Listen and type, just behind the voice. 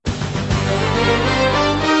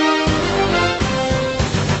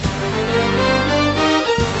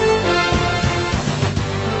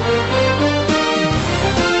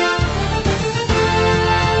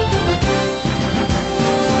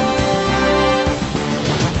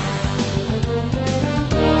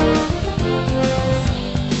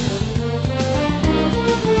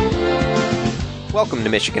Welcome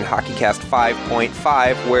to Michigan HockeyCast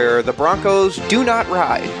 5.5, where the Broncos do not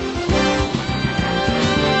ride.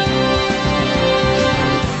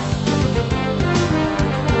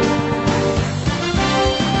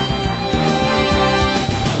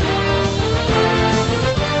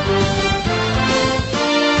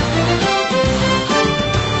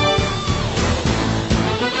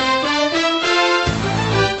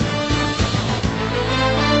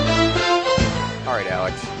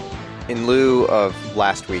 In lieu of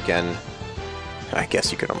last weekend, I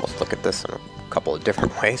guess you could almost look at this in a couple of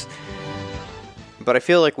different ways, but I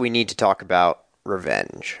feel like we need to talk about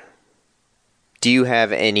revenge. Do you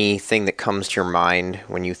have anything that comes to your mind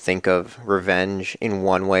when you think of revenge in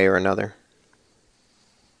one way or another?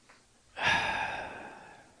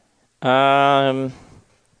 Not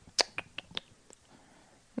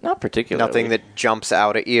particularly. Nothing that jumps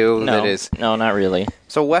out at you? No, not really.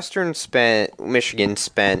 So Michigan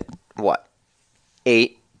spent, what,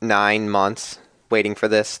 8-9 months waiting for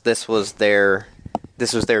this? This was their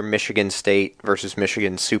Michigan State versus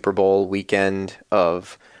Michigan Super Bowl weekend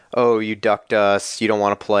of, oh, you ducked us, you don't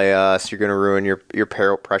want to play us, you're going to ruin your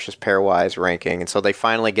precious pairwise ranking. And so they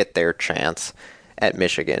finally get their chance at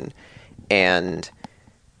Michigan, and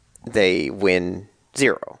they win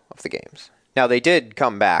 0 of the games. Now, they did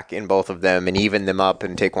come back in both of them and even them up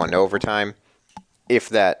and take one to overtime. If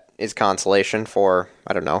that is consolation for,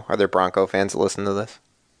 I don't know, are there Bronco fans that listen to this?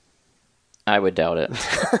 I would doubt it.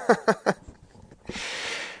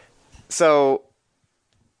 So,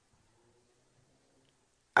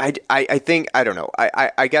 I think, I don't know.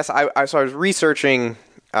 I guess I was researching,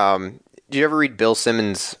 did you ever read Bill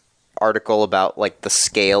Simmons' article about, like, the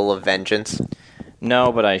scale of vengeance?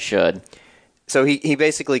 No, but I should. So he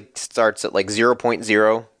basically starts at like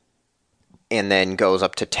 0.0 and then goes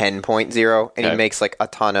up to 10.0, and he makes like a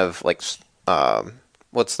ton of like,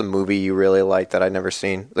 what's the movie you really like that I've never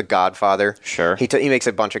seen? The Godfather. Sure. He makes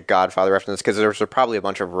a bunch of Godfather references because there's probably a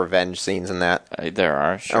bunch of revenge scenes in that. There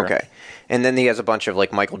are, sure. Okay. And then he has a bunch of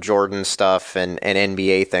like Michael Jordan stuff and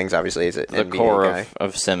NBA things, obviously. He's an the NBA core guy.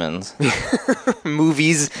 of Simmons.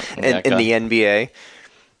 Movies in the NBA.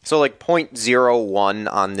 So, like,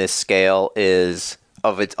 0.01 on this scale is,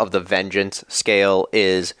 of the vengeance scale,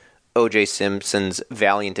 is O.J. Simpson's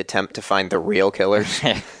valiant attempt to find the real killers.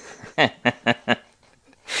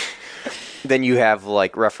 Then you have,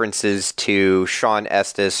 like, references to Sean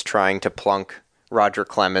Estes trying to plunk Roger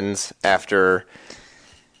Clemens after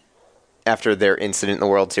their incident in the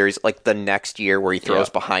World Series, like, the next year where he throws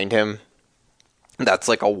behind him. That's,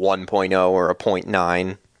 like, a 1.0 or a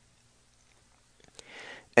 0.9.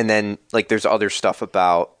 And then, like, there's other stuff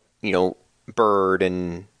about, you know, Bird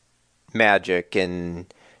and Magic, and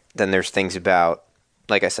then there's things about,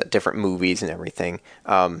 like I said, different movies and everything.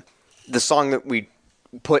 The song that we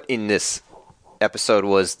put in this episode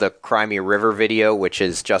was the Cry Me a River video, which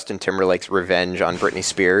is Justin Timberlake's revenge on Britney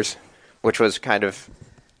Spears, which was kind of,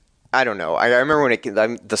 I don't know. I remember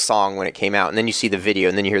the song when it came out, and then you see the video,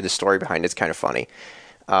 and then you hear the story behind it. It's kind of funny,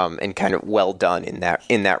 and kind of well done in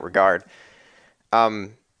that regard.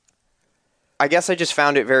 I guess I just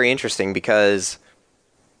found it very interesting because,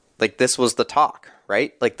 like, this was the talk,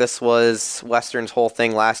 right? Like, this was Western's whole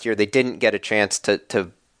thing last year. They didn't get a chance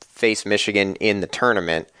to face Michigan in the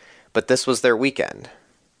tournament, but this was their weekend.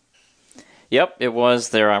 Yep, it was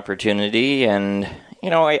their opportunity, and,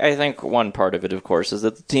 you know, I think one part of it, of course, is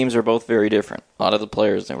that the teams are both very different. A lot of the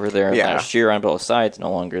players that were there last year on both sides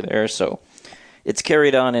no longer there, so it's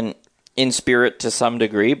carried on in spirit to some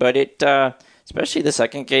degree, but it, especially the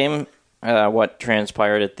second game, what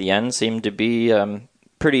transpired at the end seemed to be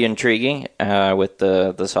pretty intriguing with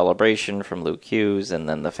the celebration from Luke Hughes and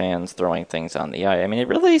then the fans throwing things on the ice. I mean, it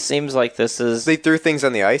really seems like this is... They threw things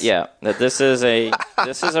on the ice? Yeah, that this is a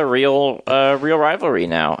real rivalry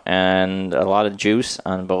now, and a lot of juice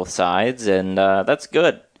on both sides, and that's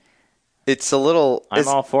good. It's a little... I'm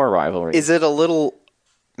all for rivalry. Is it a little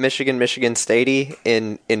Michigan Statey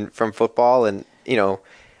in from football? And, you know...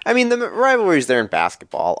 I mean, the rivalry's there in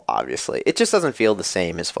basketball, obviously. It just doesn't feel the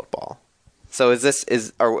same as football. So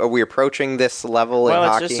are we approaching this level in hockey?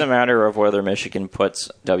 Well, it's just a matter of whether Michigan puts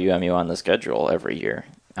WMU on the schedule every year.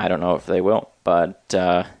 I don't know if they will, but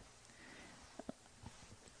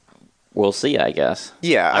we'll see, I guess.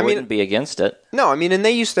 Yeah, I wouldn't be against it. No, I mean, and they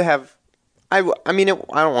used to have... I don't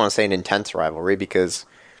want to say an intense rivalry because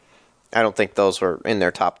I don't think those were in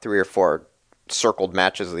their top 3 or 4 circled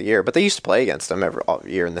matches of the year, but they used to play against them every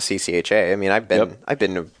year in the CCHA. I mean, I've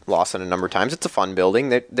been to Lawson a number of times. It's a fun building.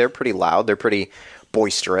 They're pretty loud. They're pretty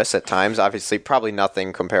boisterous at times. Obviously, probably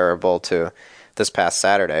nothing comparable to this past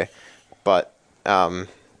Saturday, but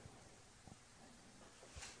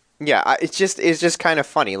Yeah, it's just kind of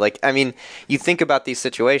funny. Like, I mean, you think about these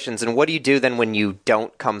situations, and what do you do then when you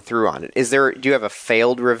don't come through on it? Do you have a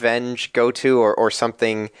failed revenge go-to or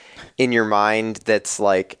something in your mind that's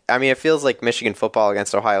like, I mean, it feels like Michigan football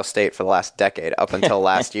against Ohio State for the last decade, up until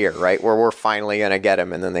last year, right? Where we're finally going to get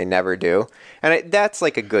them, and then they never do. And that's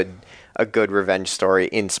like a good revenge story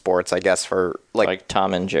in sports, I guess, for like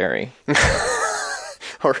Tom and Jerry.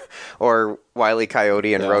 or Wile E.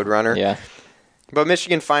 Coyote and Roadrunner. Yeah. But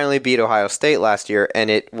Michigan finally beat Ohio State last year, and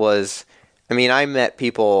it was, I mean, I met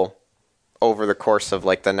people over the course of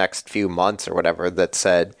like the next few months or whatever that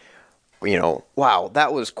said, you know, wow,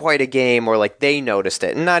 that was quite a game, or like they noticed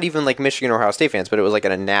it. And not even like Michigan or Ohio State fans, but it was like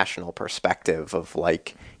in a national perspective of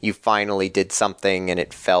like, you finally did something and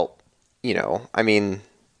it felt, you know, I mean,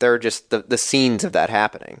 there are just the scenes of that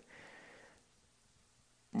happening.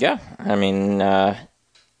 Yeah, I mean,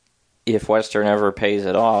 if Western ever pays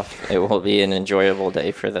it off, it will be an enjoyable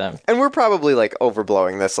day for them. And we're probably like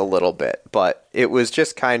overblowing this a little bit, but it was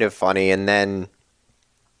just kind of funny. And then,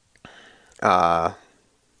 I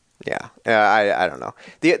don't know.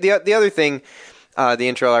 The other thing, the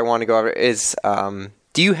intro I want to go over is,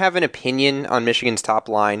 do you have an opinion on Michigan's top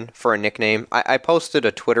line for a nickname? I posted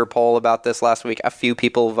a Twitter poll about this last week. A few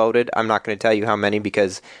people voted. I'm not going to tell you how many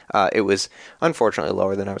because it was unfortunately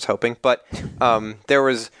lower than I was hoping. But there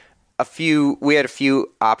was we had a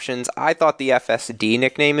few options. I thought the FSD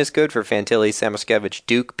nickname is good for Fantilli Samoskevich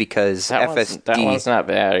Duke because that one's not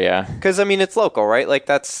bad, yeah. Because, I mean, it's local, right? Like,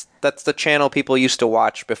 that's the channel people used to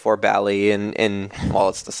watch before Bally, and well,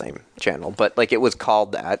 it's the same channel, but, like, it was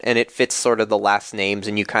called that, and it fits sort of the last names,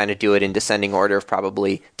 and you kind of do it in descending order of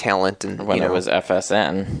probably talent. And when it was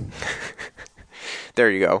FSN. There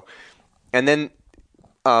you go. And then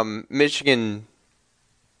Michigan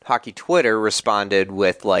Hockey Twitter responded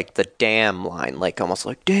with, like, the damn line, like, almost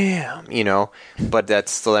like, damn, you know? But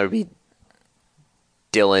that would be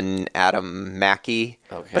Dylan Adam Mackey.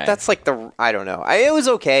 Okay. But that's like I don't know. It was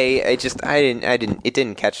okay. It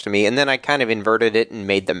didn't catch to me. And then I kind of inverted it and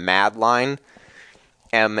made the Mad line,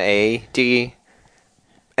 MAD.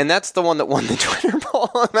 And that's the one that won the Twitter poll.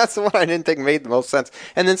 That's the one I didn't think made the most sense.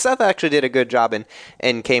 And then Seth actually did a good job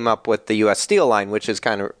and came up with the U.S. Steel line, which is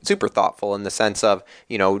kind of super thoughtful in the sense of,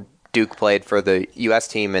 you know, Duke played for the U.S.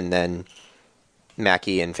 team and then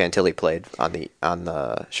Mackey and Fantilli played on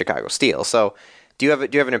the Chicago Steel. So do you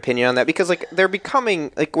have an opinion on that? Because like they're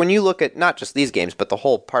becoming, like when you look at not just these games but the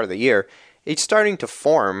whole part of the year, it's starting to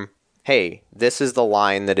form, hey, this is the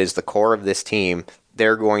line that is the core of this team.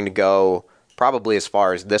 They're going to go probably as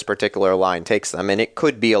far as this particular line takes them, and it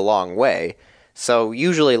could be a long way. So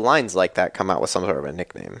usually lines like that come out with some sort of a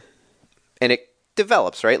nickname. And it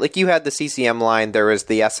develops, right? Like you had the CCM line, there was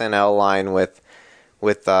the SNL line with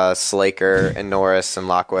Slaker and Norris and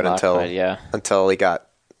Lockwood until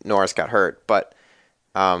Norris got hurt. But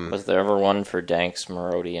was there ever one for Danks,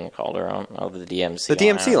 Marody, and Calderon? Oh, the DMC line. The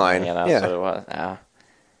DMC line. Yeah, that's what it was.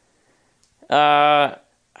 Yeah.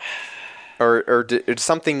 Or did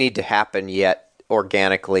something need to happen yet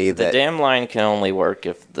organically? The damn line can only work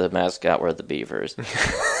if the mascot were the Beavers.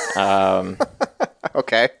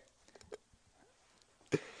 Okay.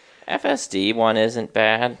 FSD one isn't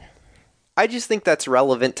bad. I just think that's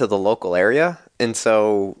relevant to the local area, and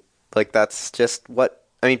so like that's just what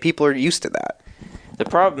I mean. People are used to that. The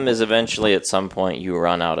problem is eventually at some point you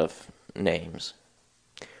run out of names.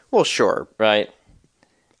 Well, sure. Right.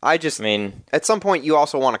 I mean, at some point you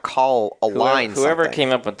also want to call a line whoever something. Came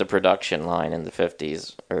up with the production line in the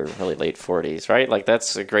 50s or really late 40s, right? Like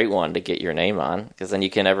that's a great one to get your name on because then you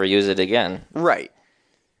can never use it again. Right.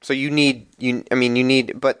 So you need,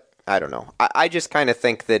 but I don't know. I just kind of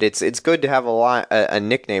think that it's good to have a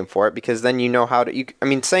nickname for it because then you know how to.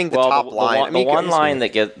 Saying the top line.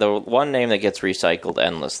 The one name that gets recycled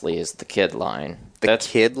endlessly is the kid line. The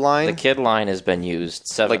kid line? The kid line has been used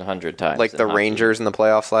 700 times. Like the Rangers in the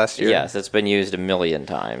playoffs last year? Yes, it's been used 1,000,000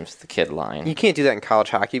 times, the kid line. You can't do that in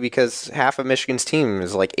college hockey because half of Michigan's team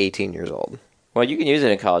is like 18 years old. Well, you can use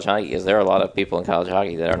it in college hockey because there are a lot of people in college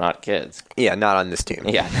hockey that are not kids. Yeah, not on this team.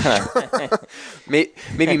 Yeah.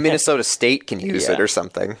 Maybe Minnesota State can use it or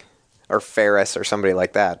something. Or Ferris or somebody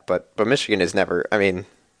like that. But Michigan is never,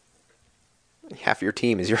 half your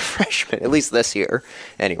team is your freshman, at least this year.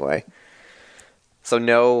 Anyway. So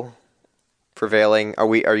no prevailing.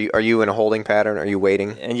 Are you in a holding pattern? Are you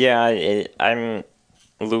waiting? Yeah, I'm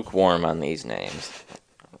lukewarm on these names.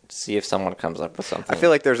 See if someone comes up with something. I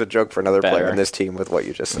feel like there's a joke for another better. player on this team with what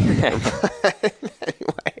you just said.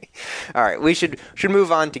 Anyway, all right, we should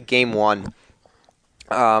move on to game one.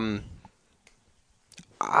 I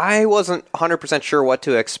wasn't 100% sure what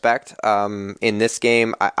to expect in this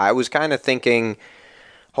game. I was kind of thinking,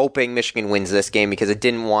 hoping Michigan wins this game because it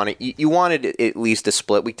didn't want to. You wanted at least a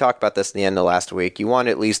split. We talked about this in the end of last week. You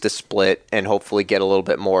wanted at least a split and hopefully get a little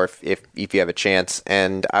bit more if you have a chance.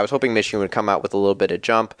 And I was hoping Michigan would come out with a little bit of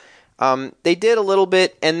jump. They did a little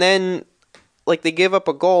bit, and then they give up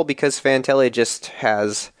a goal because Fantilli just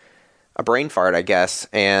has a brain fart, I guess,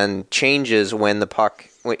 and changes when the puck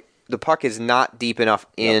is not deep enough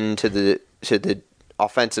into the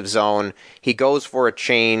offensive zone. He goes for a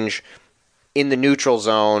change in the neutral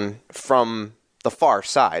zone from the far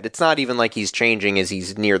side. It's not even like he's changing as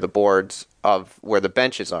he's near the boards of where the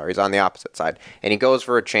benches are. He's on the opposite side. And he goes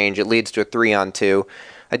for a change. It leads to a 3-on-2,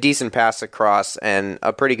 a decent pass across, and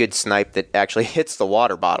a pretty good snipe that actually hits the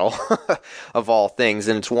water bottle of all things.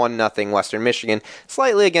 And it's 1-0 Western Michigan.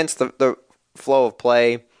 Slightly against the flow of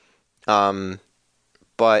play,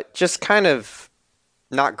 but just kind of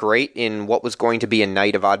not great in what was going to be a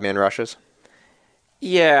night of odd man rushes.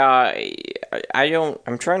 Yeah,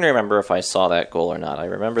 I'm trying to remember if I saw that goal or not. I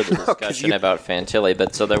remember the discussion about Fantilli,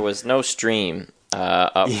 but so there was no stream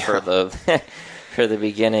up for the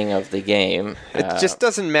beginning of the game. It just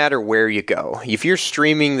doesn't matter where you go. If you're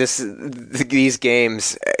streaming these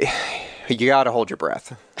games, you got to hold your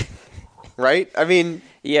breath. Right? I mean,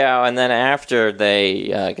 yeah, and then after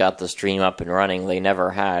they got the stream up and running, they never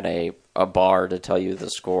had a bar to tell you the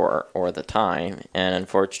score or the time, and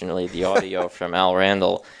unfortunately the audio from Al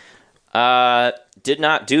Randall did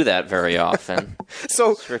not do that very often.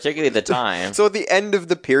 So particularly the time. So at the end of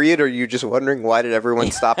the period, are you just wondering why did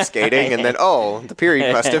everyone stop skating, and then the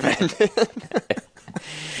period must have ended?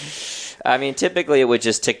 I mean, typically it would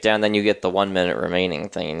just tick down, then you get the 1 minute remaining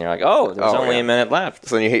thing, and you're like, there's only a minute left.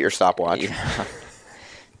 So then you hit your stopwatch. Yeah.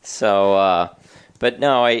 So, but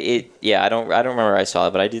no, I don't remember I saw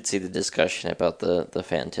it, but I did see the discussion about the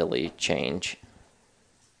Fantilli change.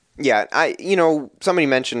 Yeah, somebody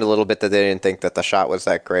mentioned a little bit that they didn't think that the shot was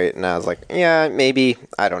that great, and I was like, yeah, maybe,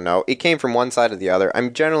 I don't know. It came from one side or the other.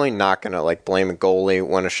 I'm generally not going to blame a goalie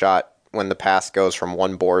when the pass goes from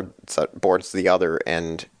one board to the other,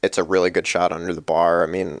 and it's a really good shot under the bar. I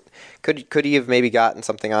mean, could he have maybe gotten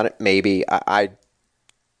something on it? Maybe. I'm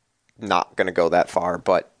not going to go that far,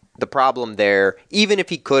 but the problem there, even if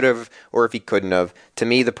he could have or if he couldn't have, to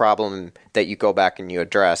me the problem that you go back and you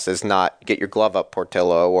address is not get your glove up,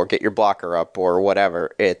 Portillo, or get your blocker up or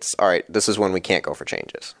whatever. It's, all right, this is when we can't go for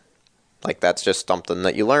changes. That's just something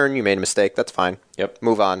that you learn. You made a mistake. That's fine. Yep.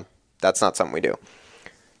 Move on. That's not something we do.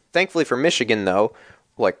 Thankfully for Michigan, though,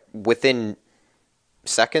 within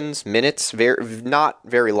seconds, minutes, not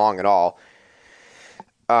very long at all,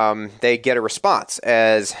 they get a response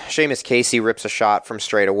as Seamus Casey rips a shot from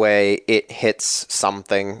straight away. It hits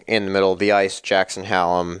something in the middle of the ice. Jackson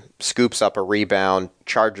Hallam scoops up a rebound,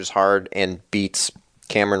 charges hard, and beats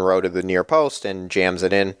Cameron Rowe to the near post and jams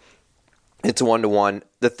it in. It's 1-1.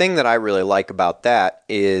 The thing that I really like about that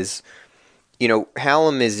is,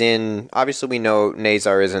 Hallam is in. Obviously, we know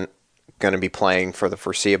Nazar isn't going to be playing for the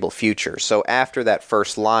foreseeable future. So after that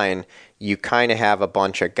first line, you kind of have a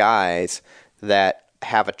bunch of guys that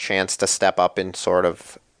have a chance to step up and sort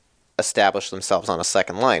of establish themselves on a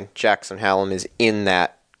second line. Jackson Hallam is in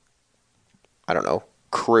that,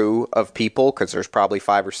 crew of people, because there's probably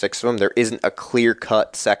 5 or 6 of them. There isn't a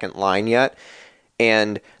clear-cut second line yet.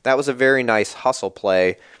 And that was a very nice hustle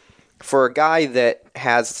play for a guy that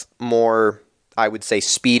has more, I would say,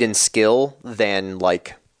 speed and skill than,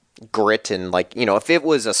 grit and, if it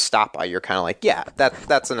was a Estapa, you're kind of yeah,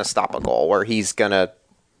 that's an Estapa goal where he's going to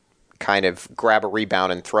kind of grab a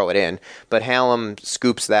rebound and throw it in. But Hallam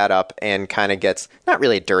scoops that up and kind of gets, not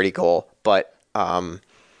really a dirty goal, but a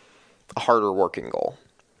harder working goal.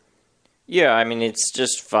 Yeah, I mean, it's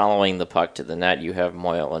just following the puck to the net. You have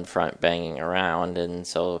Moyle in front banging around, and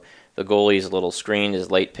so the goalie's little screen is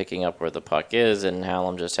late picking up where the puck is, and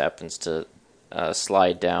Hallam just happens to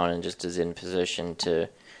slide down and just is in position to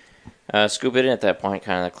scoop it in at that point.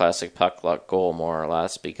 Kind of the classic puck luck goal, more or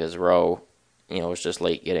less, because Rowe, was just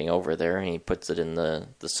late getting over there, and he puts it in the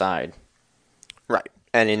side. Right.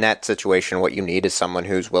 And in that situation, what you need is someone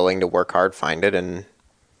who's willing to work hard, find it, and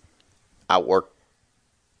outwork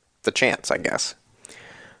the chance, I guess.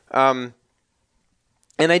 And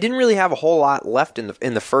I didn't really have a whole lot left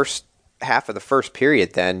in the first half of the first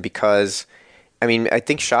period then, because, I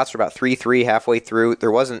think shots were about 3-3 halfway through. There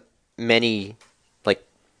wasn't many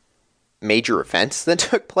major events that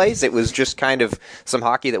took place. It was just kind of some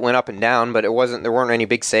hockey that went up and down, but there weren't any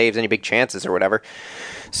big saves, any big chances or whatever.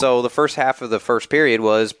 So the first half of the first period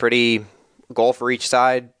was pretty goal for each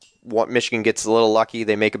side. Michigan gets a little lucky.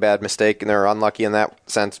 They make a bad mistake, and they're unlucky in that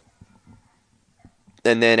sense.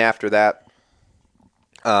 And then after that,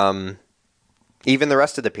 Even the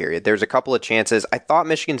rest of the period, there's a couple of chances. I thought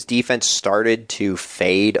Michigan's defense started to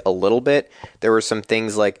fade a little bit. There were some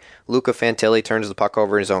things like Luca Fantilli turns the puck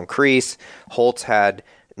over in his own crease. Holtz had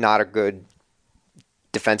not a good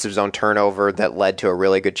defensive zone turnover that led to a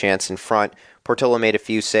really good chance in front. Portillo made a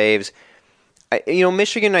few saves.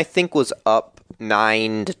 Michigan, I think, was up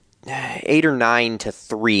 8 or 9 to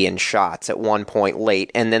 3 in shots at one point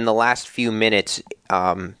late, and then the last few minutes,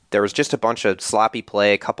 there was just a bunch of sloppy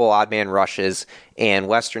play, a couple odd man rushes, and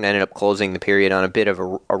Western ended up closing the period on a bit of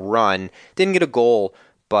a run. Didn't get a goal,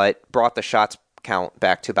 but brought the shots count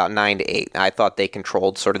back to about 9 to 8. I thought they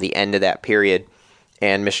controlled sort of the end of that period,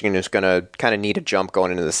 and Michigan is going to kind of need a jump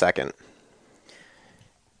going into the second.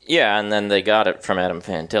 Yeah, and then they got it from Adam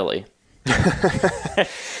Fantilli.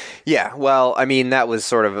 Yeah, well, I mean, that was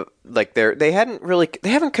sort of like they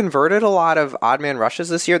haven't converted a lot of odd man rushes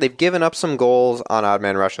this year. They've given up some goals on odd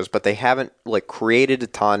man rushes, but they haven't created a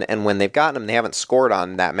ton, and when they've gotten them, they haven't scored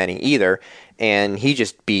on that many either. And he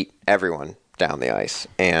just beat everyone down the ice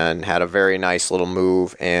and had a very nice little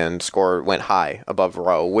move, and score went high above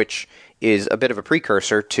Rowe, which is a bit of a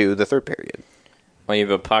precursor to the third period. Well, you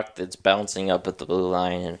have a puck that's bouncing up at the blue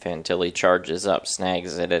line, and Fantilli charges up,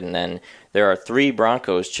 snags it, and then there are 3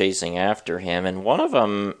 Broncos chasing after him, and one of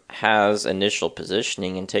them has initial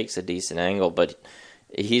positioning and takes a decent angle, but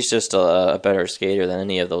he's just a better skater than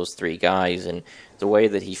any of those 3 guys, and the way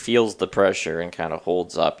that he feels the pressure and kind of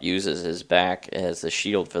holds up, uses his back as the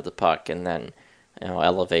shield for the puck, and then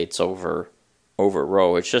elevates over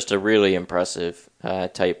Rowe. It's just a really impressive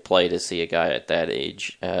type play to see a guy at that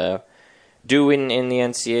age do in the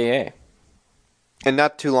NCAA. And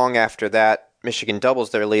not too long after that, Michigan doubles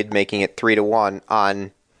their lead, making it 3-1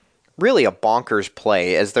 on really a bonkers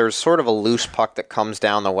play, as there's sort of a loose puck that comes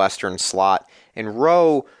down the Western slot, and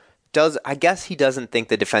Rowe I guess he doesn't think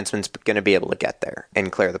the defenseman's going to be able to get there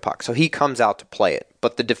and clear the puck, so he comes out to play it,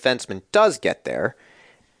 but the defenseman does get there,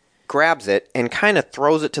 grabs it, and kind of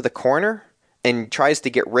throws it to the corner and tries to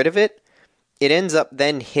get rid of it. It ends up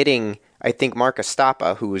then hitting, I think, Mark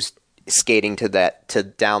Estapa, who's skating to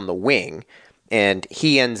down the wing, and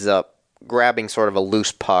he ends up grabbing sort of a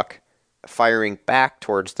loose puck, firing back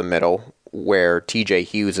towards the middle where TJ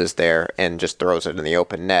Hughes is there, and just throws it in the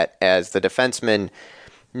open net, as the defenseman,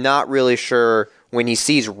 not really sure when he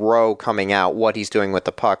sees Rowe coming out what he's doing with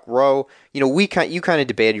the puck. Rowe, you kind of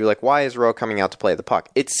debated, you're like, why is Rowe coming out to play the puck?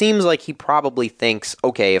 It seems like he probably thinks,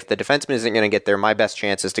 okay, if the defenseman isn't going to get there, my best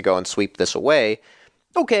chance is to go and sweep this away.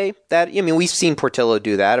 Okay, we've seen Portillo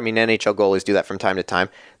do that. I mean, NHL goalies do that from time to time.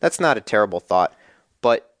 That's not a terrible thought,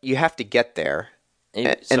 but you have to get there.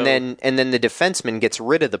 And then the defenseman gets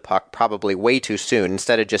rid of the puck probably way too soon,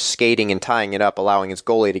 instead of just skating and tying it up, allowing his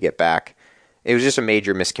goalie to get back. It was just a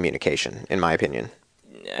major miscommunication, in my opinion.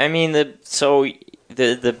 I mean,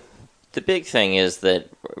 the big thing is that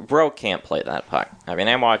Rowe can't play that puck. I mean,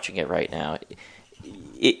 I'm watching it right now.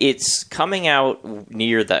 It's coming out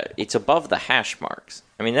it's above the hash marks.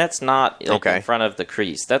 I mean, that's not in front of the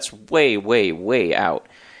crease. That's way, way, way out.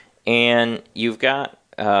 And you've got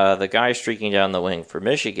the guy streaking down the wing for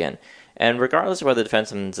Michigan. And regardless of whether the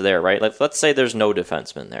defenseman's there, right? Let's say there's no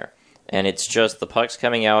defenseman there, and it's just the puck's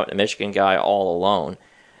coming out, a Michigan guy all alone.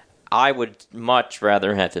 I would much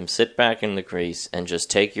rather have him sit back in the crease and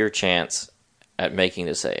just take your chance at making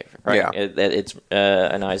the save, right? Yeah.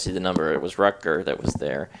 And I see the number. It was Rutger that was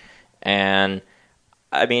there, and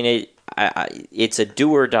I mean it's a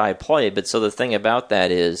do or die play. But so the thing about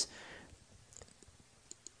that is,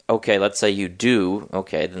 okay, let's say you do,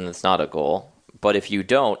 okay, then it's not a goal. But if you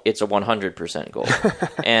don't, it's a 100% goal,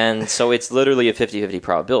 and so it's literally a 50-50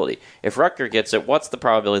 probability. If Rutger gets it, what's the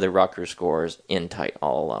probability that Rutger scores in tight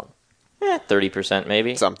all alone? 30%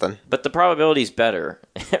 maybe. Something. But the probability's better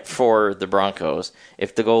for the Broncos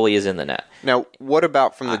if the goalie is in the net. Now, what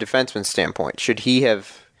about from the defenseman's standpoint? Should he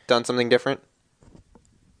have done something different?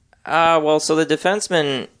 Well, so the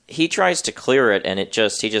defenseman, he tries to clear it, and he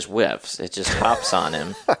just whiffs. It just hops on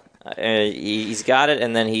him. He's got it,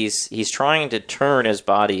 and then he's trying to turn his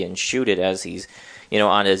body and shoot it as he's,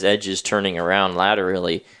 on his edges turning around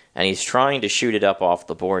laterally, and he's trying to shoot it up off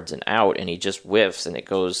the boards and out, and he just whiffs, and it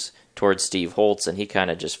goes towards Steve Holtz, and he kind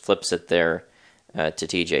of just flips it there to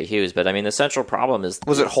TJ Hughes. But I mean, the central problem is...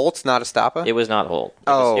 Was it Holtz, not Estapa? It was not Holtz.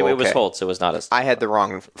 It was Holtz. It was not Estapa. I had the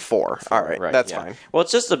wrong four. All right, that's fine. Well,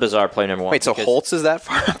 it's just a bizarre play, number one. Wait, so Holtz is that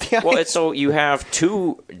far up the ice? Well, so you have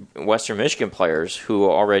two Western Michigan players who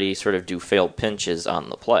already sort of do failed pinches on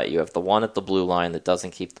the play. You have the one at the blue line that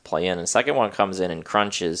doesn't keep the play in, and the second one comes in and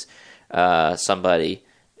crunches somebody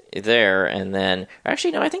there, and then...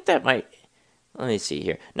 Actually, no, I think that might... Let me see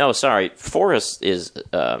here. No, sorry. Forrest is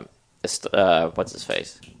what's his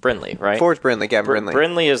face? Brindley, right? Forrest Brindley, Gavin Brindley.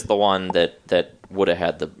 Brindley is the one that would have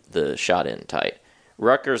had the shot in tight.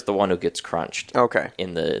 Rutger's the one who gets crunched. Okay.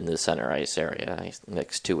 In the center ice area. He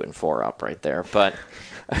mixed 2 and 4 up right there. But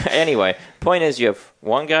anyway, point is you have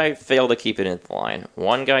one guy fail to keep it in the line,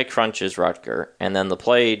 one guy crunches Rutger, and then the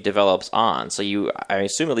play develops on. So I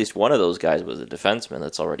assume at least one of those guys was a defenseman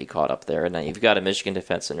that's already caught up there, and now you've got a Michigan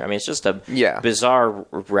defenseman. I mean, it's just a bizarre,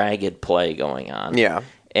 ragged play going on. Yeah.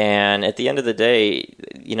 And at the end of the day,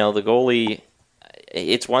 the goalie,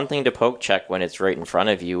 it's one thing to poke check when it's right in front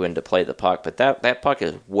of you and to play the puck, but that puck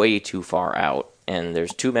is way too far out, and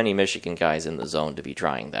there's too many Michigan guys in the zone to be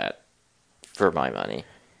trying that, for my money.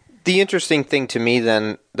 The interesting thing to me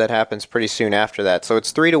then that happens pretty soon after that, so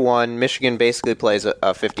it's 3-1. Michigan basically plays a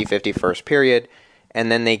 50-50 first period, and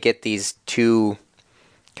then they get these 2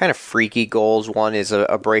 kind of freaky goals. One is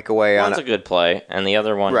a breakaway. One's a good play, and the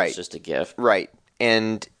other one is just a gift. Right.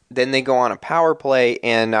 And then they go on a power play,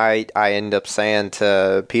 and I end up saying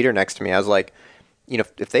to Peter next to me, I was like,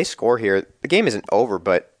 if they score here, the game isn't over,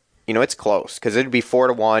 but, it's close, because it'd be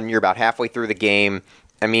 4-1. You're about halfway through the game.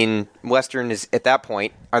 I mean, Western is, at that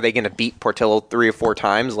point, are they going to beat Portillo 3 or 4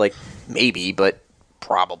 times? Like, maybe, but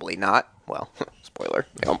probably not. Well, spoiler,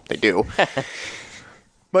 they do.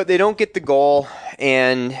 But they don't get the goal,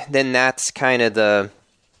 and then that's kind of the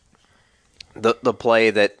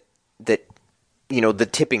play that the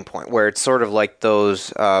tipping point, where it's sort of like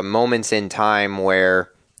those moments in time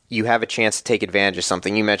where you have a chance to take advantage of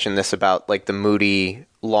something. You mentioned this about like the Moody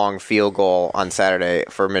long field goal on Saturday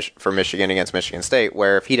for Michigan against Michigan State,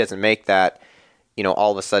 where if he doesn't make that,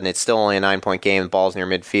 all of a sudden it's still only a 9-point game, the ball's near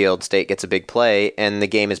midfield, State gets a big play, and the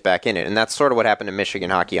game is back in it. And that's sort of what happened to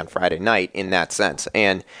Michigan hockey on Friday night in that sense.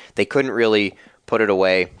 And they couldn't really put it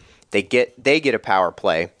away. They get a power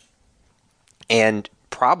play, and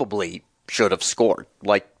probably should have scored.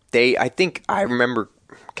 Like I think I remember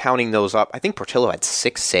counting those up. I think Portillo had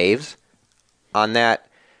 6 saves on that,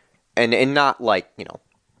 and not like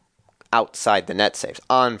outside the net saves,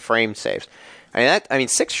 on frame saves. I mean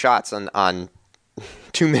 6 shots on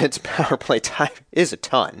 2 minutes power play time is a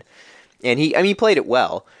ton, and he played it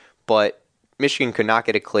well, but Michigan could not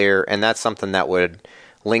get it clear, and that's something that would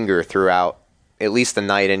linger throughout at least the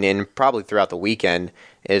night and probably throughout the weekend.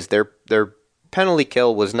 Is their penalty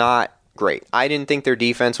kill was not great. I didn't think their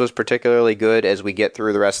defense was particularly good as we get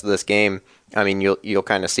through the rest of this game. I mean, you'll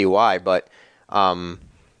kind of see why, but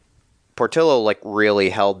Portillo really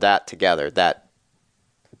held that together, that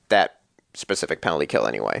specific penalty kill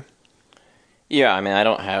anyway. Yeah, I mean, I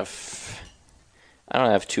don't have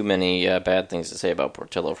too many bad things to say about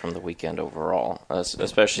Portillo from the weekend overall.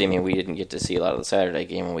 Especially, I mean, we didn't get to see a lot of the Saturday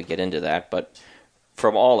game when we get into that, but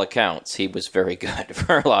from all accounts, he was very good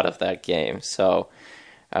for a lot of that game. So,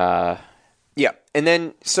 yeah, and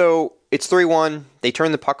then so it's 3-1. They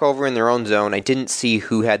turn the puck over in their own zone. I didn't see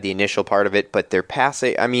who had the initial part of it, but their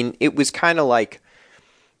passing. I mean, it was kind of like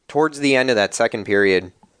towards the end of that second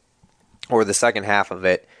period, or the second half of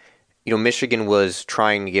it. Michigan was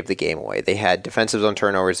trying to give the game away. They had defensive zone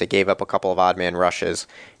turnovers. They gave up a couple of odd man rushes,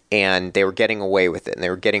 and they were getting away with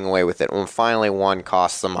it. When finally one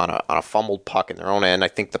cost them on a fumbled puck in their own end. I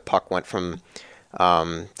think the puck went from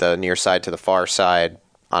the near side to the far side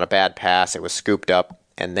on a bad pass. It was scooped up,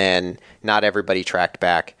 and then not everybody tracked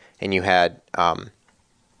back, and you had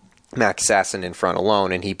Max Sasson in front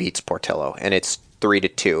alone, and he beats Portillo, and it's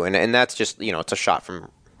 3-2, and that's just it's a shot from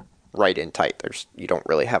right in tight. You don't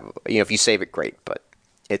really have if you save it, great, but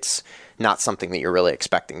it's not something that you're really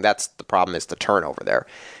expecting. That's the problem, is the turnover there.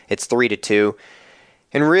 It's 3-2,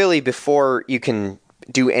 and really before you can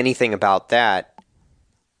do anything about that,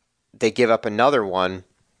 they give up another one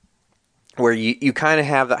where you kind of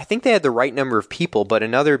have, I think they had the right number of people, but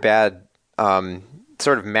another bad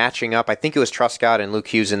sort of matching up. I think it was Truscott and Luke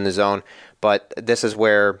Hughes in the zone, but this is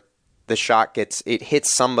where the shot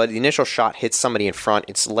hits somebody. The initial shot hits somebody in front.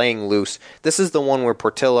 It's laying loose. This is the one where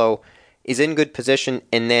Portillo is in good position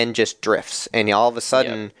and then just drifts. And all of a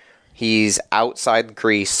sudden, he's outside the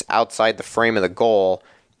crease, outside the frame of the goal,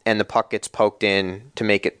 and the puck gets poked in to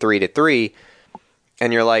make it 3-3.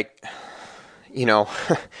 And you're like,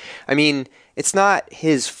 I mean, it's not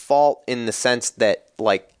his fault in the sense that,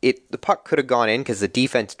 the puck could have gone in because the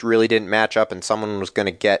defense really didn't match up and someone was going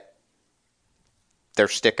to get their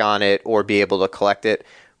stick on it or be able to collect it,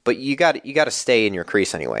 but you got to stay in your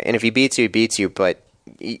crease anyway. And if he beats you, he beats you. But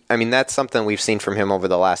I mean, that's something we've seen from him over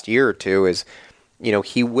the last year or two. Is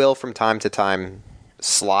he will from time to time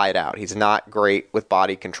slide out. He's not great with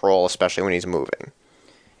body control, especially when he's moving.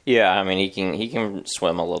 Yeah, I mean he can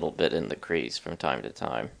swim a little bit in the crease from time to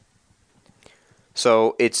time.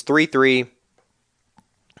 So it's 3-3.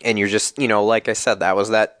 And you're just, like I said, that was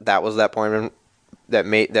that point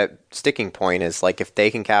that sticking point is like if they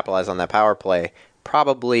can capitalize on that power play,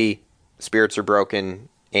 probably spirits are broken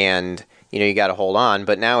and you got to hold on.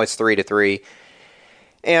 But now it's 3-3,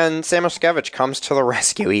 and Samoskevich comes to the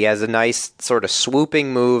rescue. He has a nice sort of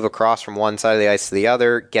swooping move across from one side of the ice to the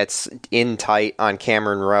other, gets in tight on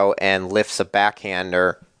Cameron Rowe, and lifts a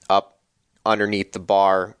backhander up underneath the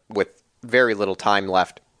bar with very little time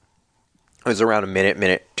left. It was around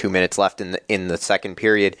a 2 minutes left in the second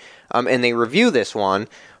period. And they review this one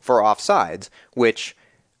for offsides, which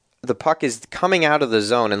the puck is coming out of the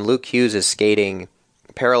zone, and Luke Hughes is skating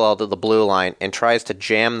parallel to the blue line and tries to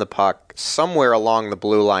jam the puck somewhere along the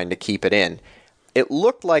blue line to keep it in. It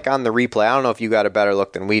looked like on the replay, I don't know if you got a better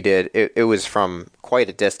look than we did, it was from quite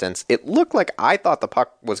a distance. It looked like I thought the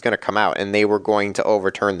puck was going to come out and they were going to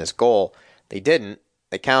overturn this goal. They didn't.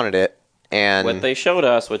 They counted it. And what they showed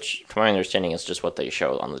us, which from my understanding is just what they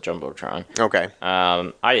showed on the Jumbotron. Okay.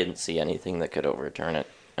 I didn't see anything that could overturn it.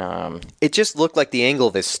 It just looked like the angle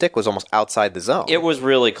of his stick was almost outside the zone. It was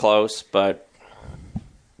really close, but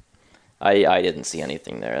I didn't see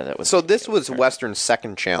anything there that was. So this was Western's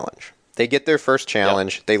second challenge. They get their first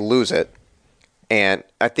challenge, They lose it, and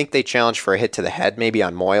I think they challenged for a hit to the head, maybe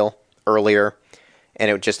on Moyle earlier, and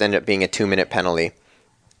it would just end up being a 2-minute penalty.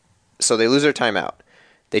 So they lose their timeout.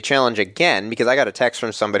 They challenge again, because I got a text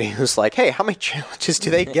from somebody who's like, hey, how many challenges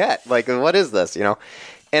do they get? Like, what is this,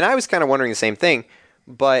 And I was kind of wondering the same thing,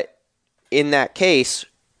 but in that case,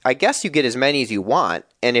 I guess you get as many as you want,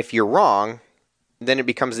 and if you're wrong, then it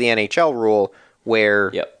becomes the NHL rule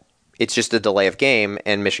where it's just a delay of game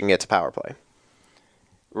and Michigan gets a power play.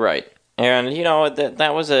 Right. And,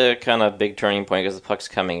 that was a kind of big turning point because the puck's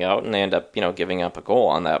coming out and they end up, giving up a goal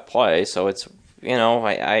on that play. So it's,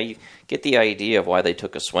 I get the idea of why they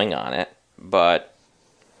took a swing on it, but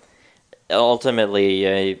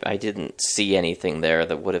ultimately I didn't see anything there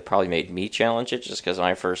that would have probably made me challenge it just because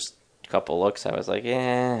my first couple looks I was like,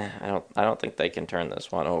 I don't think they can turn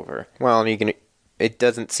this one over. Well, it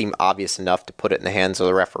doesn't seem obvious enough to put it in the hands of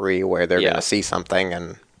the referee where they're going to see something,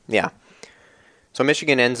 and so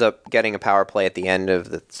Michigan ends up getting a power play at the end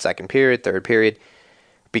of the second period, third period,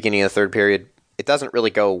 beginning of the third period. It doesn't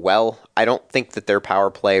really go well. I don't think that their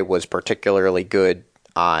power play was particularly good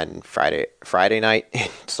on Friday night.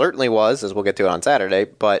 It certainly was, as we'll get to it on Saturday,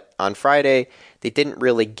 but on Friday they didn't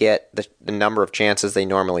really get the number of chances they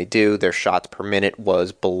normally do. Their shots per minute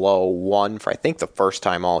was below 1 for I think the first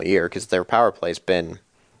time all year, because their power play's been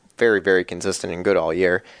very, very consistent and good all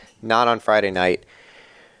year. Not on Friday night.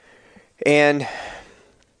 And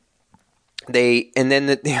then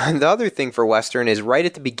the other thing for Western is right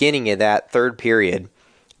at the beginning of that third period,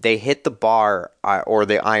 they hit the bar or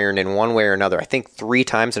the iron in one way or another, I think 3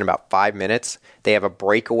 times in about 5 minutes. They have a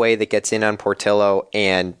breakaway that gets in on Portillo,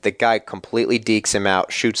 and the guy completely dekes him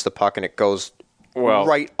out, shoots the puck, and it goes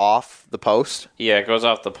right off the post. Yeah, it goes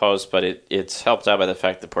off the post, but it's helped out by the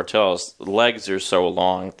fact that Portillo's legs are so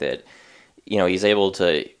long that he's able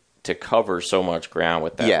to cover so much ground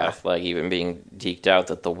with that left leg, even being deked out,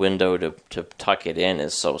 that the window to tuck it in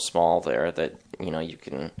is so small there that you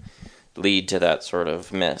can lead to that sort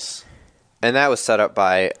of miss. And that was set up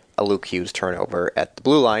by a Luke Hughes turnover at the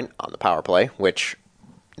blue line on the power play, which,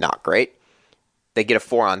 not great. They get a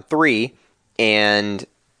 4-on-3, and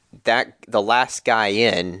the last guy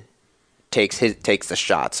in takes the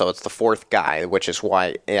shot. So it's the fourth guy, which is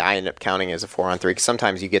why I end up counting as a 4-on-3, because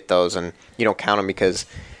sometimes you get those and you don't count them because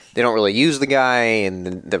they don't really use the guy,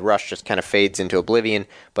 and the rush just kind of fades into oblivion.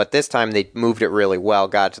 But this time they moved it really well,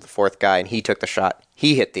 got to the fourth guy, and he took the shot.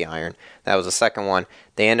 He hit the iron. That was the second one.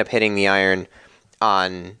 They end up hitting the iron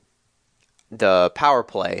on the power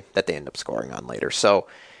play that they end up scoring on later. So,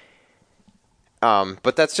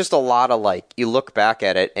 but that's just a lot of, you look back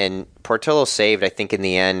at it, and Portillo saved, I think, in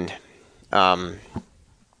the end, I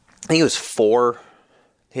think it was 4,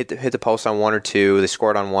 hit the post on 1 or 2, they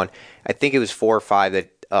scored on 1. I think it was 4 or 5 that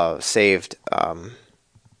saved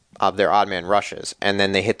of their odd man rushes, and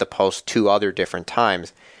then they hit the post 2 other different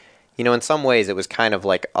times. In some ways it was kind of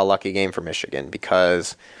like a lucky game for Michigan,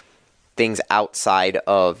 because things outside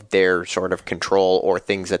of their sort of control or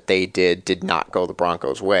things that they did not go the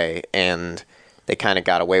Broncos' way, and they kind of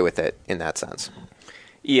got away with it in that sense.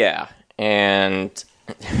 Yeah, and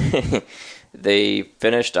they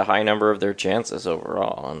finished a high number of their chances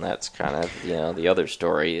overall, and that's kind of the other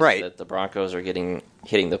story, is right, that the Broncos are hitting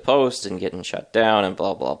the post and getting shut down and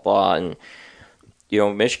blah blah blah. And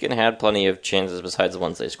Michigan had plenty of chances besides the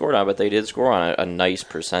ones they scored on, but they did score on a nice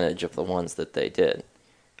percentage of the ones that they did.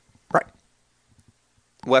 Right.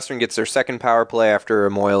 Western gets their second power play after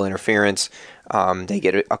a Moyle interference. They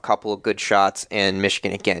get a couple of good shots, and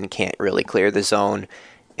Michigan, again, can't really clear the zone.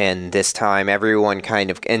 And this time, everyone kind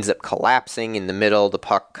of ends up collapsing in the middle. The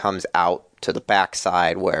puck comes out to the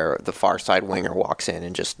backside where the far side winger walks in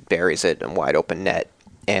and just buries it in wide open net.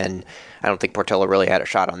 And I don't think Portillo really had a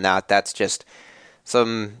shot on that. That's just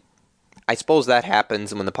I suppose that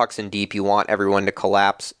happens when the puck's in deep. You want everyone to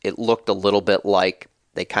collapse. It looked a little bit like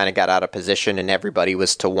they kind of got out of position and everybody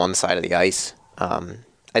was to one side of the ice.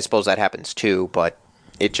 I suppose that happens too, but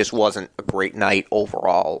it just wasn't a great night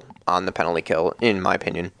overall on the penalty kill, in my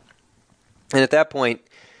opinion. And at that point,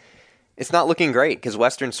 it's not looking great because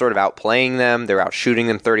Western's sort of outplaying them. They're out shooting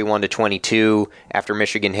them 31-22 after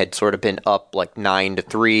Michigan had sort of been up like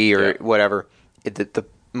 9-3 or whatever. The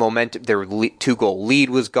momentum, their 2-goal lead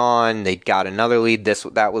was gone. They got another lead.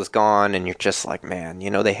 That was gone, and you're just like, man,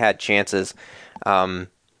 they had chances. Rucker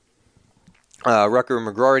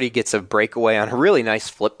McGroarty gets a breakaway on a really nice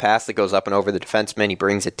flip pass that goes up and over the defenseman. He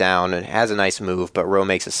brings it down and has a nice move, but Rowe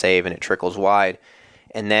makes a save and it trickles wide.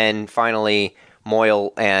 And then finally,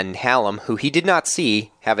 Moyle and Hallam, who he did not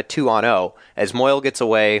see, have a 2-on-0. As Moyle gets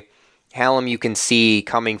away, Hallam you can see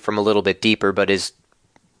coming from a little bit deeper, but is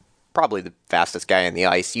probably the fastest guy on the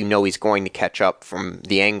ice. He's going to catch up from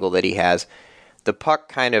the angle that he has. The puck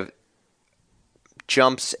kind of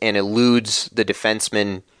jumps and eludes the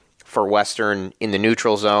defenseman for Western in the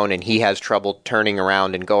neutral zone, and he has trouble turning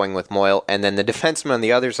around and going with Moyle. And then the defenseman on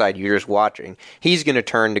the other side, you're just watching. He's going to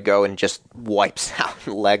turn to go and just wipes out.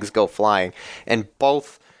 Legs go flying. And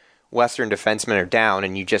both Western defensemen are down,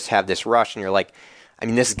 and you just have this rush, and you're like,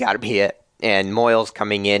 this has got to be it. And Moyle's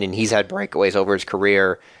coming in, and he's had breakaways over his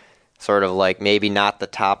career. Sort of like maybe not the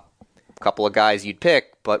top couple of guys you'd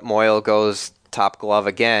pick, but Moyle goes top glove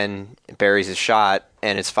again, buries his shot,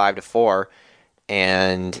 and it's 5-4.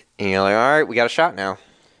 And you're like, all right, we got a shot now.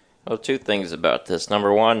 Well, two things about this.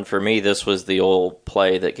 Number one, for me, this was the old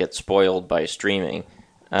play that gets spoiled by streaming,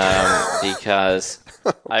 because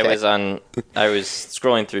okay. I was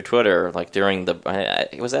scrolling through Twitter like during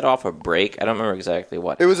was that off a break? I don't remember exactly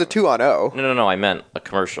what. It was a 2-on-0. No, I meant a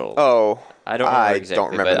commercial. Oh, I don't remember exactly.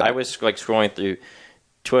 Don't remember but that. I was like scrolling through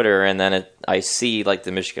Twitter, and then I see like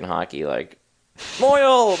the Michigan hockey like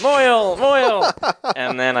Moyle,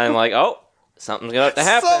 and then I'm like, oh. Something's going to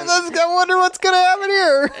happen. I wonder what's going to happen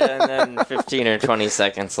here. And then 15 or 20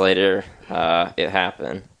 seconds later, it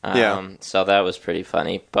happened. So that was pretty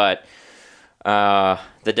funny. But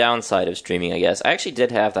the downside of streaming, I guess, I actually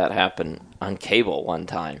did have that happen on cable one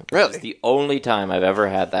time. Really? It's the only time I've ever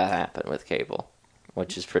had that happen with cable,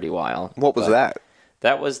 which is pretty wild. What was that?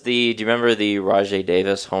 That was do you remember the Rajai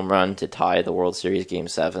Davis home run to tie the World Series Game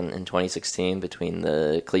 7 in 2016 between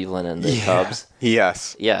the Cleveland and the Cubs?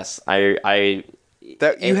 Yes. Yes. You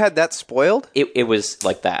had that spoiled? It was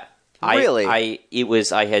like that. Really?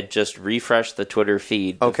 I had just refreshed the Twitter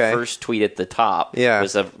feed. Okay. The first tweet at the top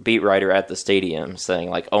was a beat writer at the stadium saying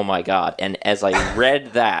like, oh my God. And as I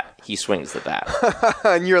read that, he swings the bat.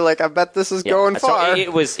 And you're like, I bet this is going far. So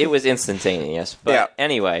it was instantaneous. But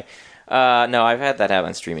anyway... no, I've had that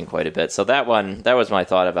happen streaming quite a bit. So that was my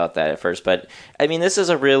thought about that at first. But, this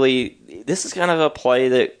is kind of a play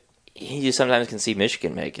that you sometimes can see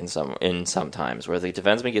Michigan make in some times, where the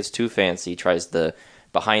defenseman gets too fancy, tries the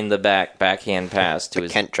behind-the-back backhand pass to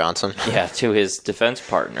Kent Johnson. to his defense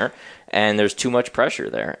partner, and there's too much pressure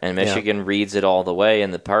there. And Michigan reads it all the way,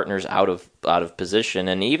 and the partner's out of position.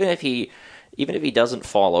 And even if he doesn't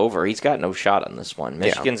fall over, he's got no shot on this one.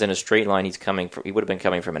 Michigan's in a straight line. He would have been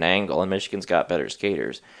coming from an angle, and Michigan's got better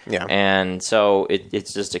skaters. Yeah. And so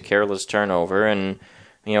it's just a careless turnover, and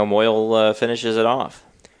Moyle finishes it off.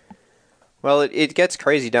 Well, it gets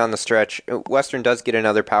crazy down the stretch. Western does get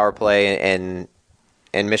another power play,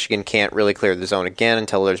 and Michigan can't really clear the zone again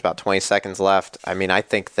until there's about 20 seconds left. I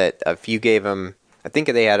think that if you gave them, I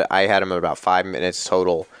had them at about 5 minutes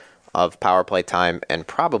total of power play time, and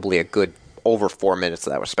probably a good over 4 minutes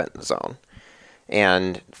that was spent in the zone.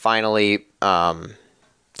 And finally,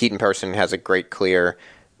 Keaton Person has a great clear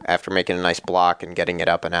after making a nice block and getting it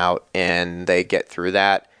up and out, and they get through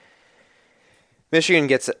that. Michigan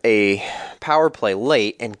gets a power play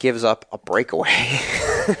late and gives up a breakaway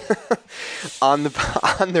on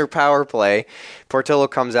their power play. Portillo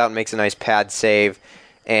comes out and makes a nice pad save,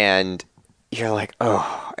 and you're like,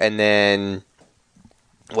 oh. And then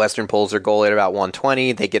Western pulls their goal at about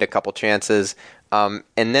 1:20. They get a couple chances. And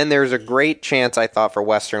then there's a great chance, I thought, for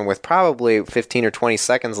Western with probably 15 or 20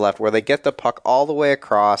 seconds left where they get the puck all the way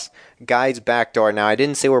across. Guy's back door. Now, I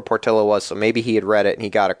didn't see where Portillo was, so maybe he had read it and he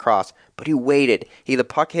got across. But he waited. The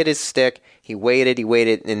puck hit his stick. He waited,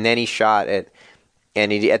 and then he shot it.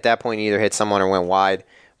 and he, at that point, he either hit someone or went wide.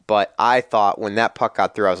 But I thought when that puck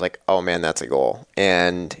got through, I was like, oh, man, that's a goal.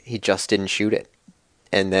 And he just didn't shoot it.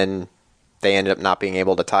 And then they ended up not being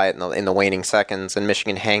able to tie it in the waning seconds, and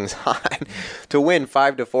Michigan hangs on to win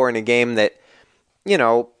 5-4 in a game that, you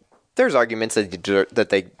know, there's arguments that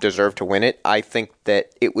they deserve to win it. I think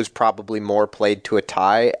that it was probably more played to a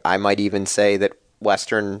tie. I might even say that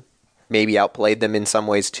Western maybe outplayed them in some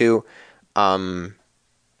ways too.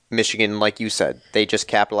 Michigan, like you said, they just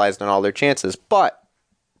capitalized on all their chances. But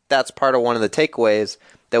that's part of one of the takeaways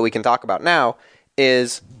that we can talk about now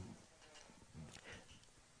is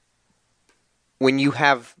when you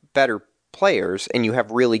have better players and you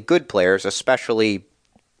have really good players, especially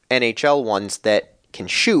NHL ones that can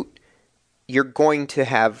shoot, you're going to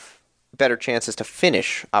have better chances to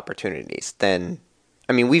finish opportunities than...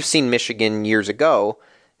 I mean, we've seen Michigan years ago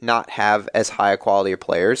not have as high a quality of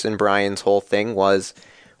players, and Brian's whole thing was,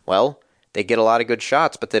 well, they get a lot of good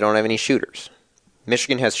shots, but they don't have any shooters.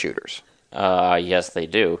 Michigan has shooters. Yes, they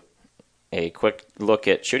do. A quick look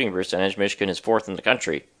at shooting percentage, Michigan is 4th in the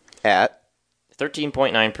country. At?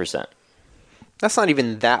 13.9%. That's not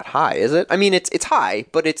even that high, is it? I mean, it's high,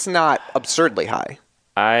 but it's not absurdly high.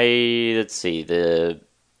 Let's see, the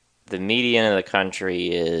median of the country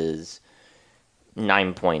is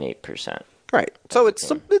 9.8%. Right. So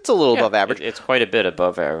it's a little above average. It's quite a bit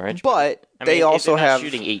above average. But they also have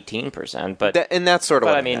shooting 18%, but and that's sort of.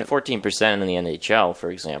 But I mean, 14% in the NHL,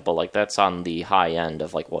 for example, like that's on the high end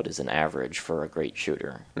of like what is an average for a great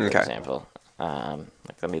shooter, for example.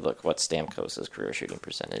 Let me look what Stamkos' career shooting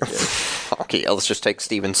percentage is. Okay, let's just take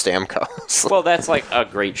Steven Stamkos. Well, that's like a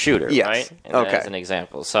great shooter, right? And as an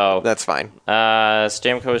example. So that's fine.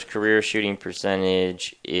 Stamkos' career shooting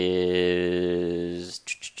percentage is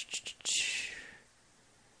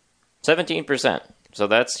 17%. So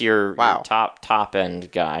that's your top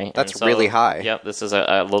end guy. That's really high. Yep, this is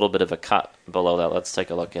a little bit of a cut below that. Let's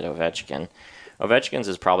take a look at Ovechkin. Ovechkin's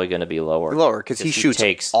is probably going to be lower. Because he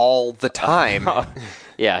shoots all the time.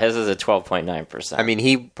 Yeah, his is at 12.9%. I mean,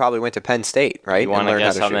 he probably went to Penn State, right? You want to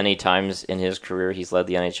guess how many times in his career he's led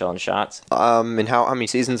the NHL in shots? And how many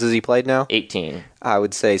seasons has he played now? 18. I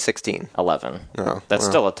would say 16. 11. Oh, That's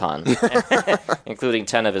still a ton, including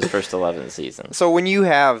 10 of his first 11 seasons. So when you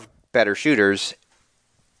have better shooters,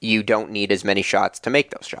 you don't need as many shots to make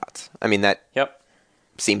those shots. I mean, that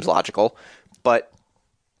seems logical, but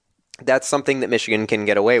that's something that Michigan can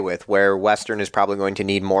get away with, where Western is probably going to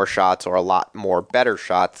need more shots or a lot more better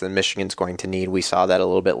shots than Michigan's going to need. We saw that a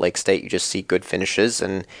little bit Lake State. You just see good finishes,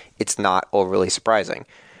 and it's not overly surprising.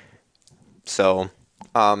 So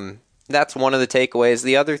that's one of the takeaways.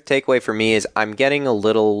 The other takeaway for me is I'm getting a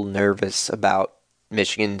little nervous about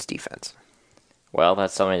Michigan's defense. Well,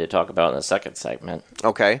 that's something to talk about in the second segment.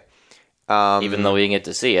 Okay. Even though we didn't get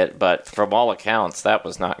to see it, but from all accounts, that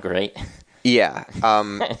was not great. Yeah.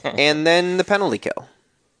 And then the penalty kill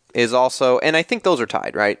is also, and I think those are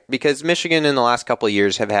tied, right? Because Michigan in the last couple of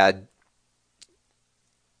years have had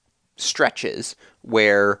stretches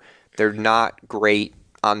where they're not great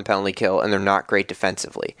on the penalty kill and they're not great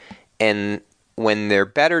defensively. And when they're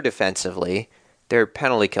better defensively, their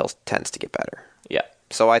penalty kill tends to get better. Yeah.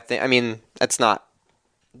 So I mean, that's not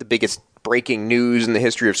the biggest breaking news in the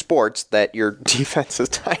history of sports that your defense is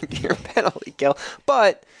tied to your penalty kill.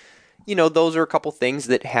 But, you know, those are a couple things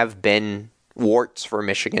that have been warts for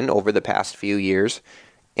Michigan over the past few years.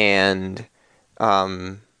 And,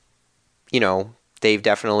 you know, they've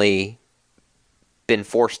definitely been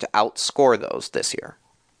forced to outscore those this year.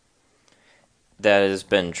 That has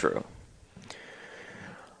been true.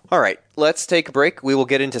 All right, let's take a break. We will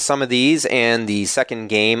get into some of these and the second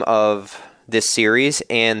game of this series,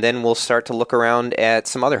 and then we'll start to look around at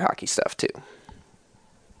some other hockey stuff, too.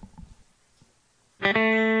 I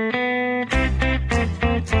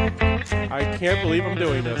can't believe I'm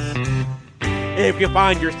doing this. If you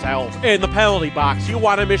find yourself in the penalty box, you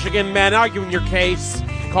want a Michigan man arguing your case,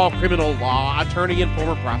 call criminal law attorney and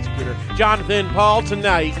former prosecutor Jonathan Paul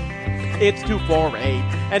tonight. It's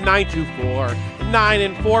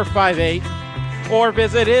 248-924-9458. Or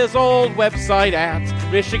visit his old website at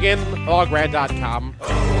MichiganLawGrad.com.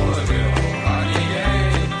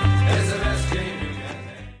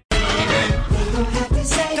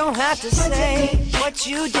 Don't have to say what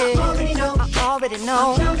you did. I already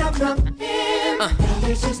know.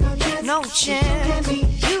 No chance,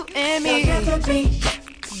 you and me.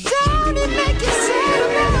 Don't it make you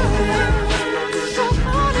sad? Go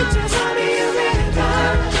on and just be a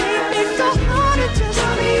river. Baby, go on and just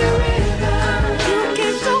be a river. You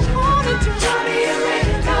can go on and just be a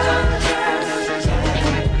river.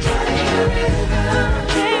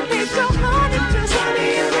 Baby, go on and just be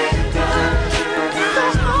a river.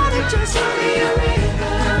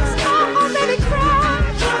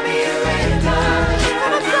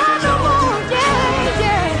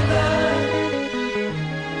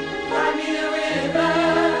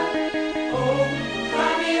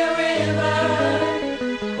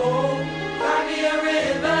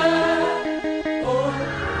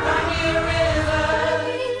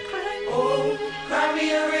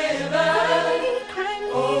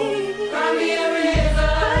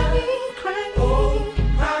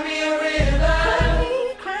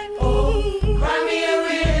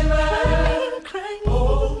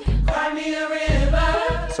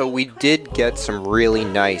 So we did get some really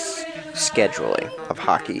nice scheduling of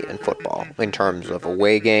hockey and football in terms of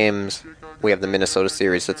away games. We have the Minnesota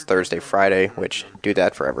series that's Thursday, Friday, which do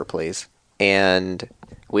that forever, please. And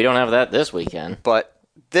we don't have that this weekend. But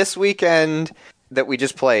this weekend that we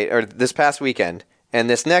just played, or this past weekend, and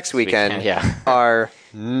this next weekend are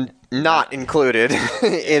not included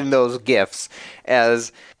in those gifts,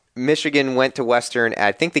 as Michigan went to Western.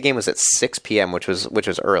 I think the game was at 6 p.m., which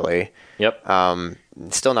was early. Yep.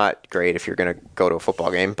 Still not great if you're going to go to a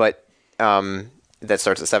football game, but that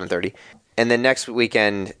starts at 7:30. And then next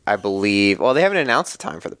weekend, I believe, well, they haven't announced the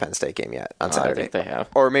time for the Penn State game yet on Saturday. I think they have.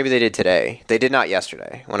 Or maybe they did today. They did not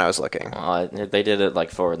yesterday when I was looking. They did it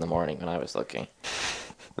like 4 in the morning when I was looking.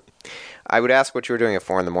 I would ask what you were doing at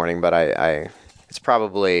 4 in the morning, but it's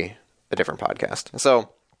probably a different podcast.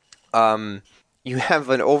 So you have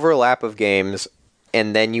an overlap of games,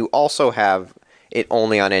 and then you also have it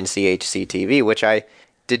only on NCHC TV, which I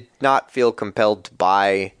did not feel compelled to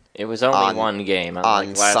buy. It was only one game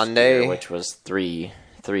on last Sunday, year, which was three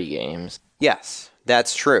games. Yes,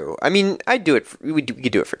 that's true. I mean, I'd do it. We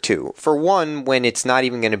could do it for 2. For 1, when it's not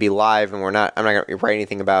even going to be live, and I'm not going to write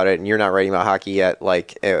anything about it, and you're not writing about hockey yet.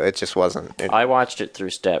 Like it just wasn't. I watched it through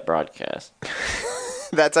Stat Broadcast.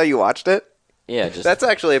 That's how you watched it? Yeah, just that's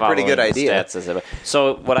actually a pretty good idea.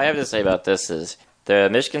 So what I have to say about this is the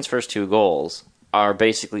Michigan's first 2 goals are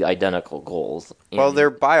basically identical goals. Well, they're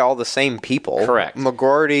by all the same people. Correct.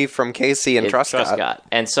 McGorty from Casey and Truscott.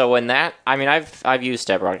 And so when that, I mean, I've used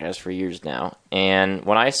Stat Broadcast for years now, and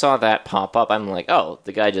when I saw that pop up, I'm like, oh,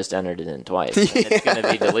 the guy just entered it in twice. And it's going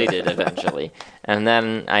to be deleted eventually. And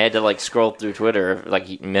then I had to scroll through Twitter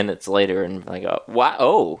minutes later and wow,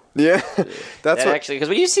 oh. Yeah. That's actually, because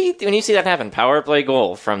when you see that happen, power play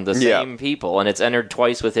goal from the same people, and it's entered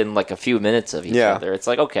twice within a few minutes of each other, it's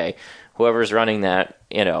like, okay, whoever's running that,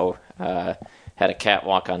 had a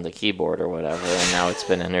catwalk on the keyboard or whatever, and now it's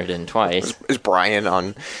been entered in twice. Is Brian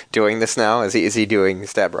on doing this now? Is he doing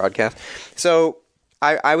Stat Broadcast? So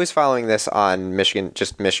I was following this on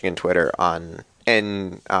Michigan Twitter and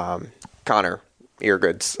Connor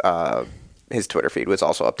Eargood's his Twitter feed was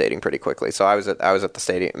also updating pretty quickly. So I was at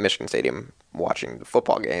the Michigan Stadium watching the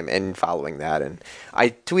football game and following that, and I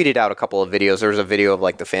tweeted out a couple of videos. There was a video of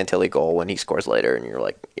the Fantilli goal when he scores later, and you're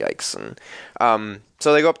like, yikes. And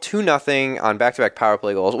so they go up 2-0 on back-to-back power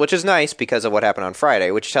play goals, which is nice because of what happened on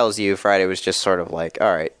Friday, which tells you Friday was just sort of all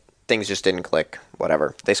right, things just didn't click,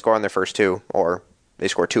 whatever. They score on their first 2, or they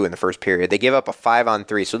score 2 in the first period. They give up a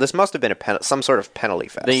 5-on-3, so this must have been some sort of penalty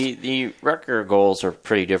fest. The Rutger goals are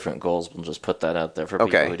pretty different goals. We'll just put that out there for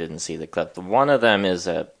people who didn't see the clip. One of them is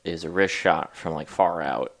a wrist shot from far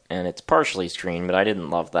out, and it's partially screened, but I didn't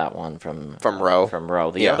love that one from Rowe.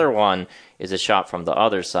 The other one is a shot from the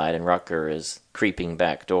other side, and Rutger is creeping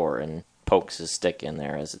back door and pokes his stick in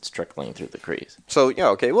there as it's trickling through the crease. So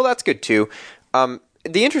well, that's good too. The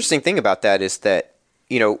interesting thing about that is that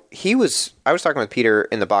I was talking with Peter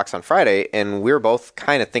in the box on Friday, and we were both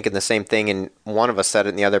kind of thinking the same thing, and one of us said it,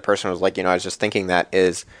 and the other person was like, I was just thinking that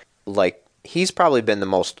is, he's probably been the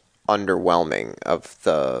most underwhelming of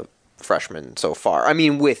the freshmen so far. I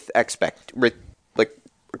mean,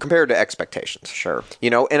 compared to expectations. Sure.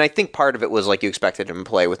 And I think part of it was, you expected him to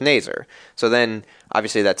play with Nazer. So then,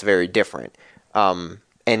 obviously, that's very different.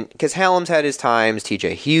 And because Hallam's had his times,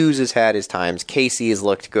 TJ Hughes has had his times, Casey has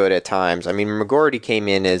looked good at times. I mean, McGorty came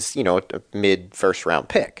in as, a mid-first round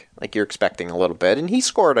pick. You're expecting a little bit. And he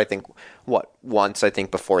scored, I think, once,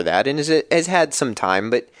 before that, and has had some time.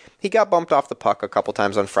 But he got bumped off the puck a couple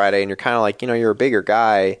times on Friday, and you're kind of you're a bigger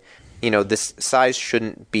guy. This size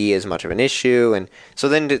shouldn't be as much of an issue. And so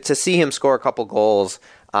then to see him score a couple goals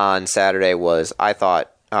on Saturday was, I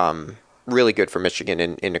thought, really good for Michigan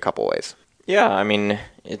in a couple ways. Yeah, I mean,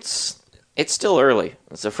 it's still early.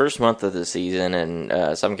 It's the first month of the season,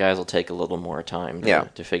 and some guys will take a little more time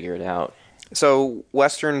to figure it out. So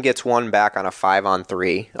Western gets one back on a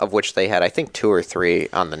 5-on-3, of which they had, I think, 2 or 3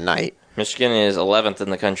 on the night. Michigan is 11th in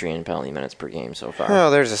the country in penalty minutes per game so far.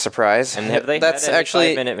 Oh, there's a surprise. And have they had any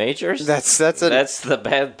 5-minute majors? That's the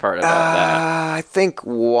bad part about that. I think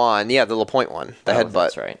one. Yeah, the LaPointe one. The headbutt.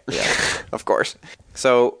 That's right. Yeah. Of course.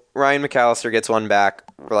 So Ryan McAllister gets one back,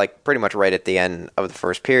 pretty much right at the end of the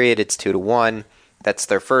first period. It's 2-1. That's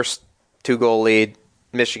their first 2-goal lead.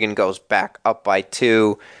 Michigan goes back up by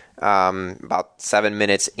 2 about 7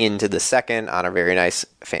 minutes into the second on a very nice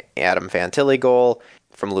Adam Fantilli goal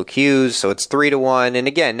from Luke Hughes. So it's 3-1. And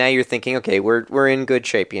again, now you're thinking, okay, we're in good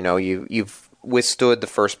shape. You've withstood the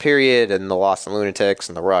first period and the loss in Lunatics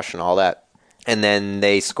and the rush and all that. And then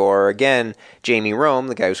they score again. Jamie Rome,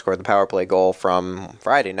 the guy who scored the power play goal from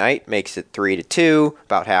Friday night, makes it 3-2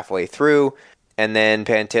 about halfway through. And then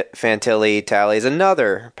Fantilli tallies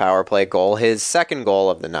another power play goal, his second goal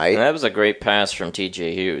of the night. And that was a great pass from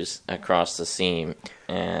T.J. Hughes across the seam,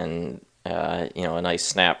 and a nice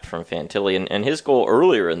snap from Fantilli. And his goal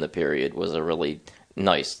earlier in the period was a really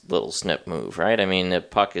nice little snip move, right? I mean, the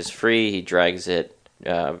puck is free, he drags it,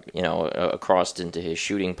 across into his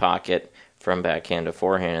shooting pocket from backhand to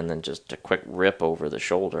forehand, and then just a quick rip over the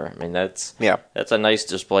shoulder. I mean, that's a nice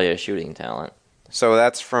display of shooting talent. So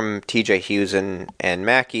that's from T.J. Hughes and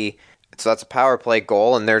Mackey. So that's a power play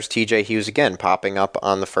goal, and there's T.J. Hughes again popping up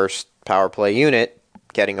on the first power play unit,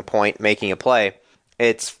 getting a point, making a play.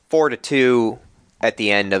 It's 4-2 at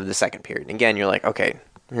the end of the second period. Again, you're like, okay,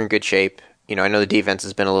 you're in good shape. I know the defense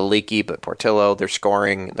has been a little leaky, but Portillo, they're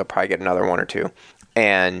scoring. They'll probably get another one or two.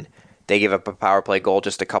 And they give up a power play goal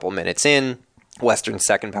just a couple minutes in. Western's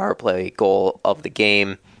second power play goal of the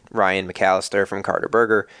game, Ryan McAllister from Carter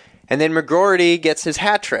Berger. And then McGroarty gets his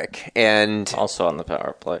hat trick, and also on the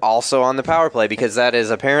power play. Because that is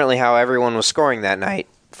apparently how everyone was scoring that night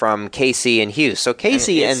from Casey and Hughes. So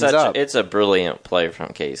Casey ends up. It's a brilliant play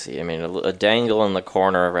from Casey. I mean, a dangle in the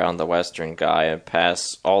corner around the Western guy, a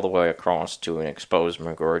pass all the way across to an exposed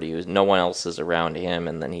McGroarty, who no one else is around him,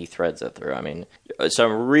 and then he threads it through. I mean,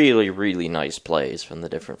 some really, really nice plays from the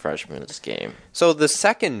different freshmen of this game. So the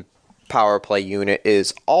second power play unit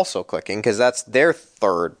is also clicking because that's their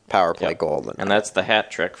third power play goal. And that's the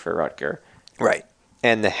hat trick for Rutger. Right.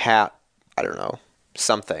 And the hat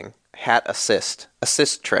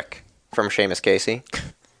assist trick from Seamus Casey.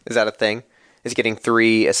 Is that a thing? Is getting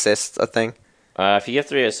 3 assists a thing? If you get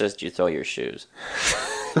 3 assists, you throw your shoes.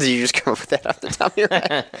 Did you just come up with that off the top of your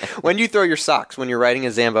head? When do you throw your socks? When you're riding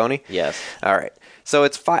a Zamboni? Yes. All right. So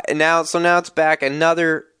it's now it's back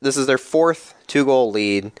this is their fourth 2-goal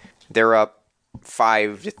lead. They're up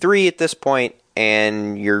 5-3 at this point,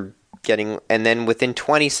 and and then within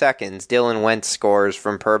 20 seconds, Dylan Wentz scores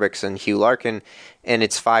from Perbix and Hugh Larkin, and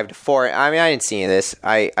it's 5-4. I mean, I didn't see any of this.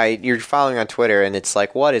 You're following on Twitter, and it's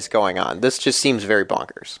like, what is going on? This just seems very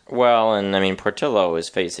bonkers. Well, and I mean, Portillo is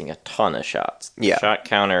facing a ton of shots. The shot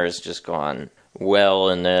counter has just gone well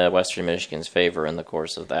in Western Michigan's favor in the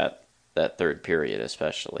course of that third period,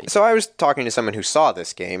 especially. So I was talking to someone who saw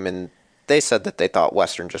this game, and they said that they thought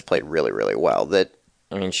Western just played really, really well.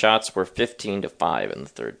 Shots were 15-5 in the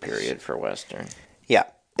third period for Western. Yeah.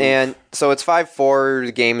 And so it's 5-4.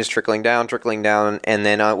 The game is trickling down, and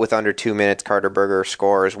then with under 2 minutes, Carter Berger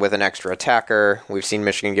scores with an extra attacker. We've seen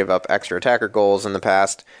Michigan give up extra attacker goals in the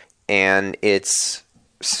past, and it's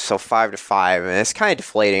so 5-5, and it's kind of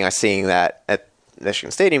deflating. I'm seeing that at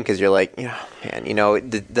Michigan Stadium because you're like,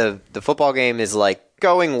 the football game is like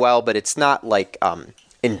going well, but it's not like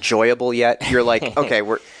enjoyable yet. You're like, okay,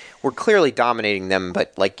 we're clearly dominating them,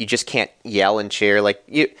 but like you just can't yell and cheer. Like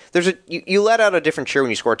you let out a different cheer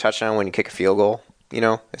when you score a touchdown when you kick a field goal.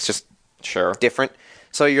 It's just different.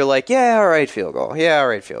 So you're like, yeah, all right, field goal. Yeah, all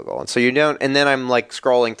right, field goal. And so you don't. And then I'm like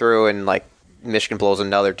scrolling through, and like Michigan blows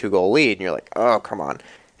another 2-goal lead, and you're like, oh, come on.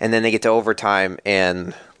 And then they get to overtime,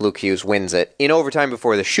 and Luke Hughes wins it in overtime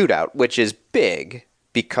before the shootout, which is big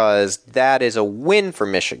because that is a win for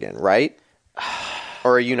Michigan, right?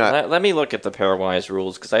 Or are you not? Let me look at the pairwise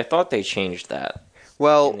rules because I thought they changed that.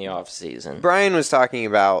 Well, in the off season, Brian was talking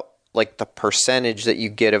about like the percentage that you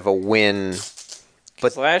get of a win,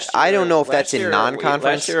 but I don't know if that's in non-conference.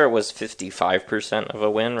 Last year it was 55% of a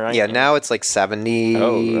win, right? Yeah, now it's like 70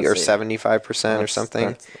 or 75% or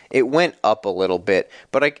something. It went up a little bit,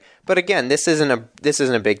 but again, this isn't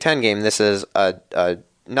a Big Ten game. This is a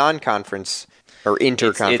non-conference or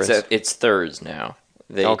interconference. It's thirds now.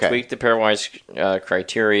 They tweaked the pairwise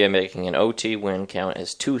criteria, making an OT win count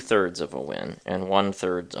as 2/3 of a win and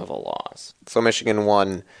 1/3 of a loss. So Michigan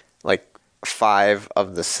won like 5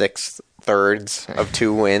 of the 6 thirds of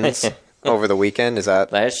 2 wins over the weekend. Is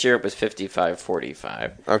that last year? It was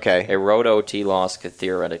 55-45. Okay, a road OT loss could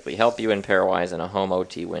theoretically help you in pairwise, and a home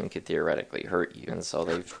OT win could theoretically hurt you. And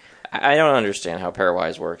so I don't understand how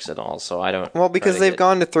pairwise works at all. So I don't. Well, because they've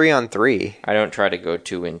gone to 3-on-3. I don't try to go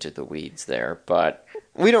too into the weeds there, but.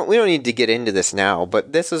 We don't need to get into this now,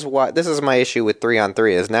 but this is my issue with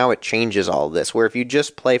 3-on-3 is now it changes all of this. Where if you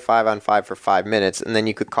just play 5-on-5 for 5 minutes and then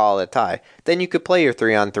you could call it a tie, then you could play your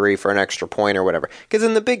 3-on-3 for an extra point or whatever. Because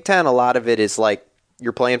in the Big Ten, a lot of it is like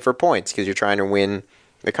you're playing for points because you're trying to win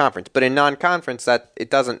the conference. But in non-conference, that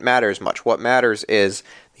it doesn't matter as much. What matters is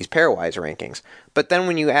these pairwise rankings. But then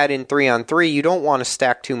when you add in 3-on-3, you don't want to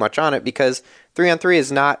stack too much on it because 3-on-3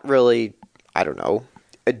 is not really, I don't know,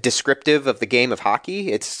 descriptive of the game of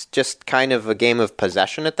hockey. It's just kind of a game of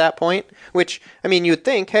possession at that point, which, I mean, you'd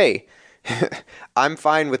think, hey, I'm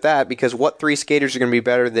fine with that because what 3 skaters are going to be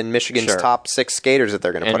better than Michigan's Sure. top 6 skaters that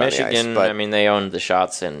they're going to put Michigan, on the ice? But, I mean, they owned the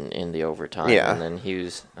shots in the overtime. Yeah. And then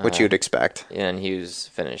Hughes. which you'd expect. And Hughes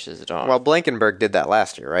finishes it off. Well, Blankenberg did that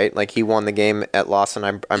last year, right? Like he won the game at Lawson.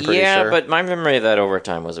 I'm pretty sure. Yeah, but my memory of that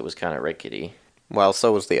overtime was it was kind of rickety. Well,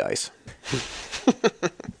 so was the ice.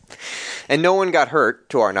 And no one got hurt,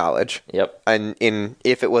 to our knowledge. Yep. And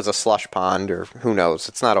if it was a slush pond or who knows,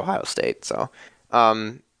 it's not Ohio State. So,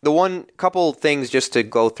 the one couple things just to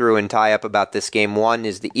go through and tie up about this game. One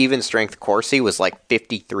is the even strength Corsi was like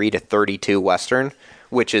 53-32 Western,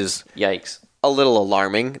 which is Yikes. a little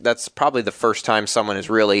alarming. That's probably the first time someone has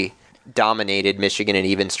really dominated Michigan in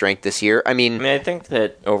even strength this year. I mean, I think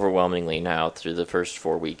that overwhelmingly now through the first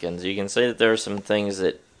 4 weekends, you can say that there are some things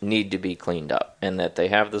that need to be cleaned up and that they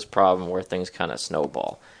have this problem where things kind of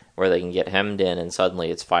snowball, where they can get hemmed in and suddenly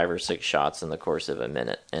it's 5 or 6 shots in the course of a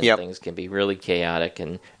minute and Yep. things can be really chaotic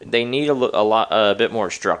and they need a bit more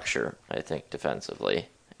structure, I think, defensively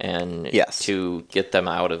and Yes. to get them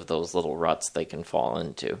out of those little ruts they can fall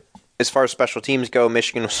into. as far as special teams go,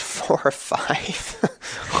 Michigan was 4 of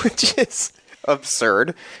 5, which is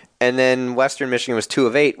absurd. And then Western Michigan was 2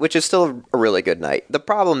 of 8, which is still a really good night. The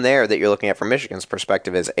problem there that you're looking at from Michigan's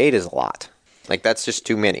perspective is 8 is a lot. Like, that's just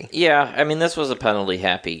too many. Yeah, I mean, this was a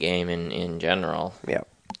penalty-happy game in general. Yeah.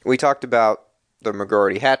 We talked about the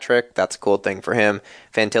McGroarty hat trick. That's a cool thing for him.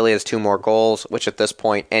 Fantilli has 2 more goals, which at this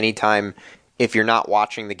point, anytime, if you're not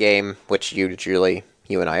watching the game, which usually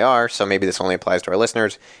you and I are, so maybe this only applies to our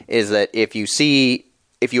listeners, is that if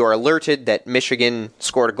you are alerted that Michigan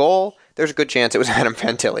scored a goal, there's a good chance it was Adam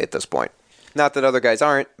Fantilli at this point. Not that other guys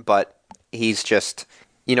aren't, but he's just,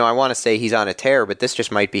 I want to say he's on a tear, but this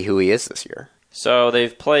just might be who he is this year. So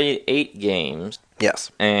they've played 8 games.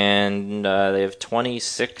 Yes. And they have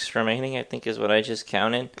 26 remaining, I think is what I just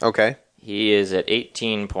counted. Okay. He is at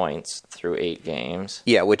 18 points through 8 games.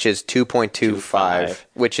 Yeah, which is 2.25,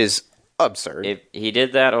 which is absurd. If he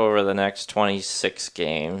did that over the next 26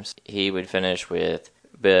 games, he would finish with,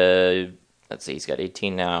 let's see, he's got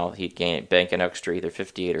 18 now. He'd bank an extra either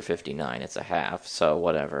 58 or 59. It's a half, so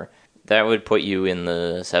whatever. That would put you in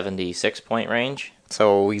the 76-point range.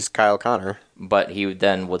 So he's Kyle Connor. But he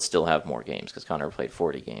would still have more games because Connor played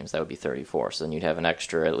 40 games. That would be 34. So then you'd have an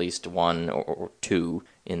extra at least 1 or 2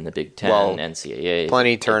 in the Big Ten, NCAA.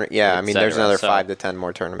 Plenty Yeah, I mean, there's another 5 to 10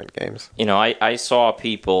 more tournament games. I saw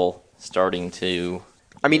people starting to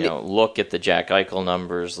look at the Jack Eichel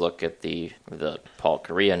numbers, look at the Paul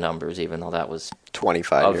Kariya numbers, even though that was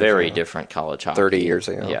 25 a years very ago. different college hockey. 30 years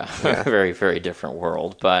ago. Yeah. Very, very different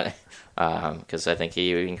world. But because I think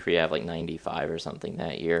he even Kariya had like 95 or something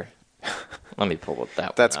that year. Let me pull up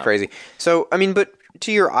that That's one up. crazy. So, I mean, but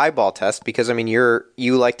to your eyeball test, because, I mean,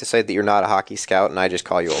 you like to say that you're not a hockey scout, and I just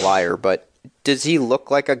call you a liar, but does he look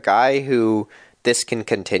like a guy who this can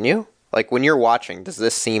continue? Like, when you're watching, does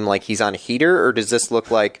this seem like he's on a heater, or does this look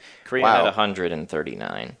like, Kariya wow, had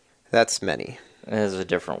 139. that's many. It is a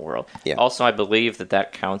different world. Yeah. Also, I believe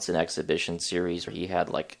that counts in exhibition series where he had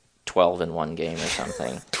like 12 in one game or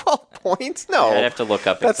something. 12 points? No. I'd have to look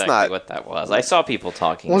up That's exactly not- what that was. I saw people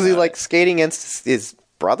talking Was he, about like, it. skating against his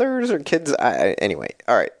brothers or kids? Anyway,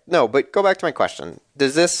 all right. No, but go back to my question.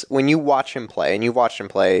 Does this, when you watch him play, and you've watched him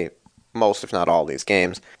play most, if not all, these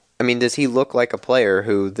games, I mean, does he look like a player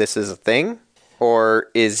who this is a thing? Or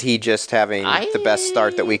is he just having the best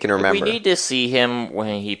start that we can remember? We need to see him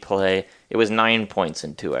when he play. It was 9 points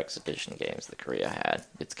in 2 exhibition games that Kariya had.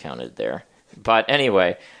 It's counted there. But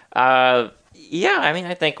anyway, yeah, I mean,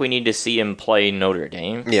 I think we need to see him play Notre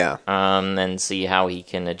Dame. Yeah. And see how he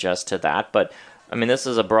can adjust to that. But, I mean, this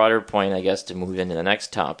is a broader point, I guess, to move into the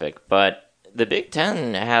next topic. But the Big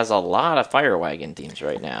Ten has a lot of fire wagon teams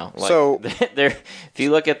right now. So- if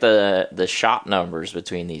you look at the shot numbers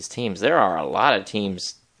between these teams, there are a lot of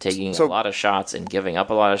teams taking a lot of shots and giving up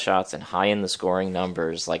a lot of shots and high in the scoring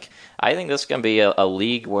numbers. Like, I think this can be a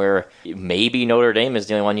league where maybe Notre Dame is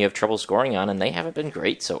the only one you have trouble scoring on, and they haven't been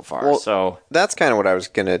great so far. Well, so that's kind of what I was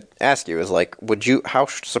going to ask you is, like, how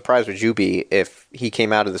surprised would you be if he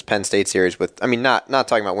came out of this Penn State series with, I mean, not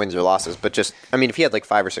talking about wins or losses, but just, I mean, if he had like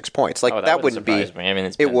 5 or 6 points, like, that wouldn't be, surprise me. I mean,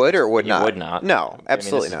 it's it would or would not? It would not. No,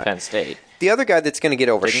 absolutely this is not. Penn State. The other guy that's going to get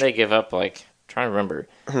Didn't they give up, like, I'm trying to remember.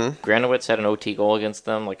 Granowitz had an OT goal against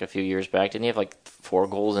them like a few years back. Didn't he have like 4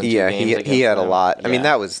 goals in 2 games against he had a them? lot. I mean,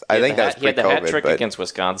 that was, I think that was He had the pre-COVID. hat trick but against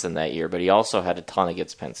Wisconsin that year, but he also had a ton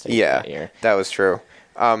against Penn State yeah, that year. that was true.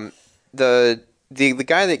 The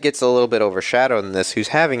guy that gets a little bit overshadowed in this, who's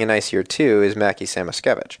having a nice year too, is Mackie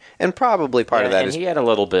Samoskevich. And probably part of that and is he had a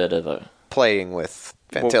little bit of a playing with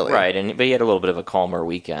Fantilli. right, but he had a little bit of a calmer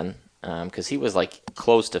weekend. because he was like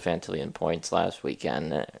close to Fantilli in points last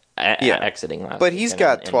weekend, exiting last. But he's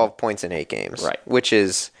weekend got 12 points in 8 games, right? Which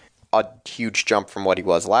is a huge jump from what he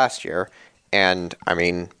was last year. And I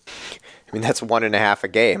mean that's 1.5 a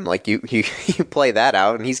game. Like you play that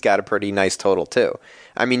out, and he's got a pretty nice total too.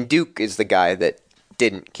 I mean, Duke is the guy that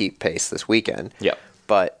didn't keep pace this weekend. Yeah,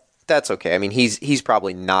 but that's okay. I mean, he's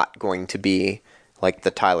probably not going to be like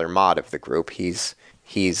the Tyler Mott of the group. He's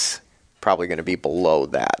probably going to be below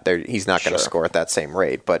that. He's not going to score at that same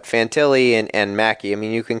rate. But Fantilli and Mackey, I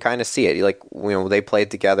mean, you can kind of see it. Like, they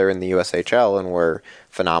played together in the USHL and were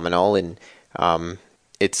phenomenal, and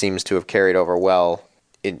it seems to have carried over well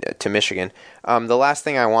to Michigan. The last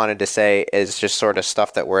thing I wanted to say is just sort of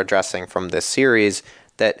stuff that we're addressing from this series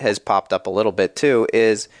that has popped up a little bit too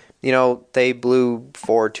is, they blew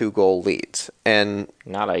 4 2-goal leads. And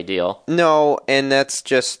not ideal. No, and that's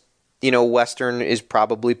just, Western is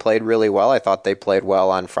probably played really well. I thought they played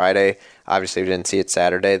well on Friday. Obviously, we didn't see it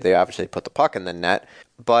Saturday. They obviously put the puck in the net.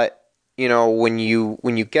 But, when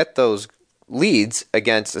you get those leads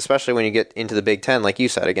against, especially when you get into the Big Ten, like you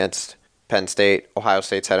said, against Penn State, Ohio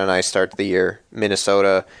State's had a nice start to the year.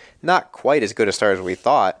 Minnesota, not quite as good a start as we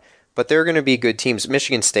thought. But they're going to be good teams.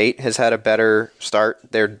 Michigan State has had a better start.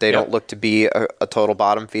 They don't look to be a total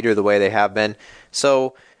bottom feeder the way they have been.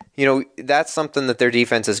 So, that's something that their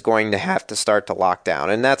defense is going to have to start to lock down.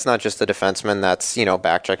 And that's not just the defensemen. That's,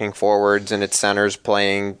 back-checking forwards and its centers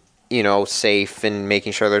playing, safe and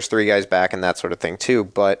making sure there's 3 guys back and that sort of thing too.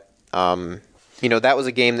 But, that was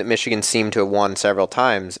a game that Michigan seemed to have won several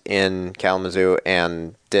times in Kalamazoo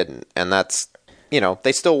and didn't. And that's...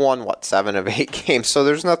 they still won, 7 of 8 games, so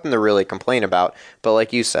there's nothing to really complain about. But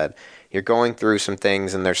like you said, you're going through some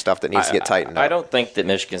things, and there's stuff that needs to get tightened up. I don't think that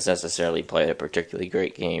Michigan's necessarily played a particularly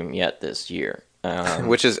great game yet this year.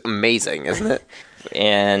 Which is amazing, isn't it?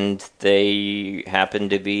 And they happen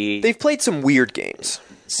to be... They've played some weird games.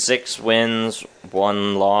 6 wins,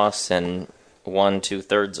 1 loss, and 1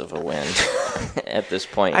 2/3 of a win at this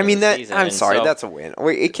point. I mean, season. I'm sorry, that's a win.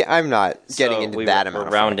 I'm not getting into that amount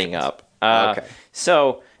of rounding up. Okay.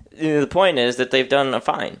 So the point is that they've done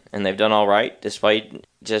fine, and they've done all right, despite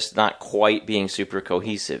just not quite being super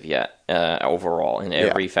cohesive yet overall in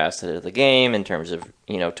every facet of the game in terms of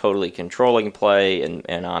totally controlling play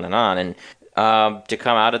and on and on. And to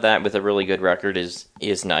come out of that with a really good record is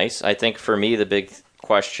nice. I think for me the big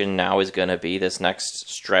question now is going to be this next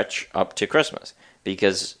stretch up to Christmas,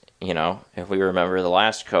 because if we remember the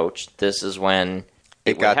last coach, this is when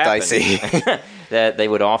it got dicey. That they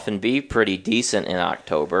would often be pretty decent in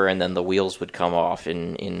October, and then the wheels would come off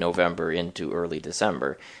in November into early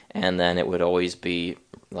December, and then it would always be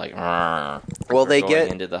like, they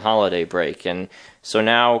get into the holiday break. And so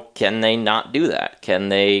now, can they not do that? Can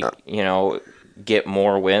they, get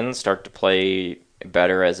more wins, start to play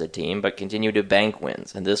better as a team, but continue to bank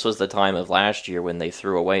wins? And this was the time of last year when they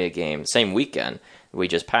threw away a game, same weekend we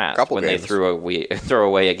just passed, they threw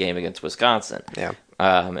away a game against Wisconsin. Yeah.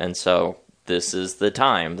 And so this is the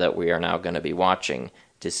time that we are now going to be watching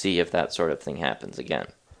to see if that sort of thing happens again.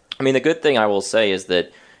 I mean, the good thing I will say is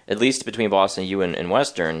that at least between Boston U and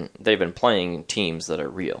Western, they've been playing teams that are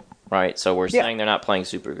real, right? So we're saying they're not playing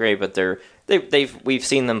super great, but we've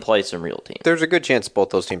seen them play some real teams. There's a good chance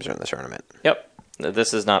both those teams are in the tournament. Yep.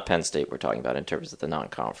 This is not Penn State we're talking about in terms of the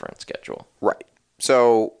non-conference schedule. Right.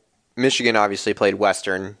 So Michigan obviously played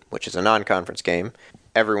Western, which is a non-conference game.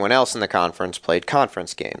 Everyone else in the conference played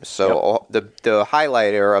conference games. So the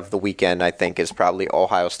highlighter of the weekend, I think, is probably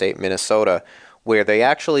Ohio State, Minnesota, where they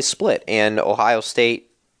actually split. And Ohio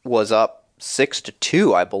State was up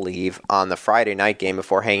 6-2, I believe, on the Friday night game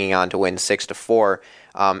before hanging on to win 6-4.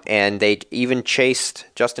 And they even chased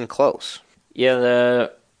Justin Close.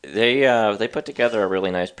 Yeah, they put together a really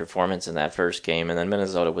nice performance in that first game, and then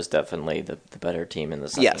Minnesota was definitely the better team in the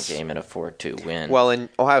second game in a 4-2 win. Well, and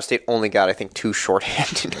Ohio State only got, I think, 2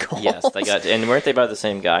 shorthanded goals. Yes, they got, and weren't they by the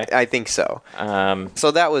same guy? I think so. So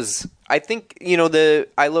that was, I think,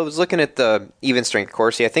 I was looking at the even strength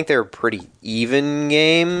Corsi. I think they were pretty even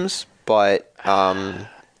games, but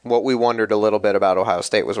what we wondered a little bit about Ohio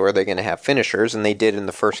State was were they going to have finishers, and they did in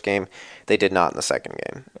the first game. They did not in the second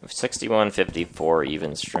game. 61-54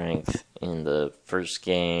 even strength in the first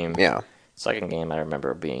game. Yeah. Second game, I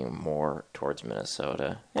remember being more towards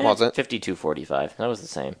Minnesota. Was it? 52-45. That was the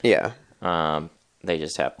same. Yeah. They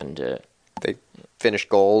just happened to... They finished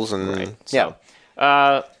goals and... Right. So,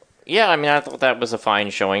 I mean, I thought that was a fine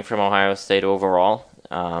showing from Ohio State overall.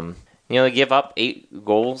 They give up 8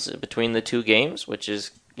 goals between the 2 games, which is,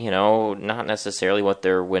 not necessarily what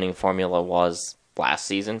their winning formula was last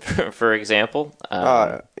season, for example.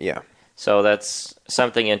 Yeah. So that's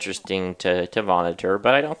something interesting to monitor.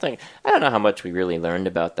 But I don't know how much we really learned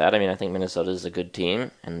about that. I mean, I think Minnesota is a good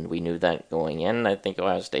team, and we knew that going in. I think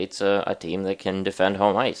Ohio State's a team that can defend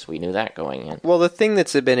home ice. We knew that going in. Well, the thing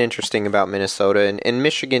that's been interesting about Minnesota, and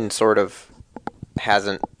Michigan sort of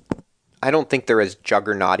hasn't, I don't think they're as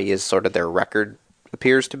juggernauty as sort of their record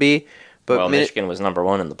appears to be. But Michigan was number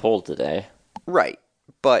 1 in the poll today. Right.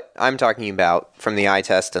 But I'm talking about from the eye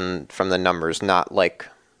test and from the numbers, not like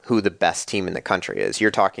who the best team in the country is.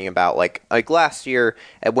 You're talking about like last year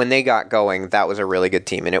when they got going, that was a really good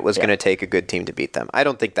team, and it was going to take a good team to beat them. I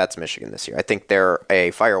don't think that's Michigan this year. I think they're a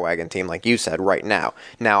fire wagon team, like you said, right now.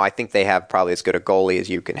 Now, I think they have probably as good a goalie as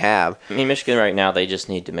you can have. I mean, Michigan right now, they just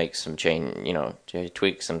need to make some change, to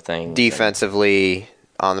tweak some things. Defensively,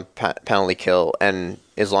 on the penalty kill, and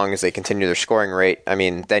as long as they continue their scoring rate, I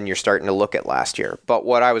mean, then you're starting to look at last year. But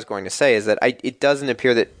what I was going to say is that it doesn't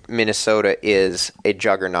appear that Minnesota is a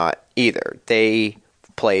juggernaut either. They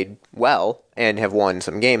played well and have won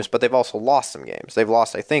some games, but they've also lost some games. They've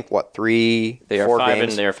lost, I think, 4 games? They are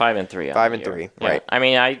 5-3. 5-3, right. I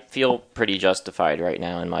mean, I feel pretty justified right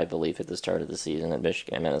now in my belief at the start of the season that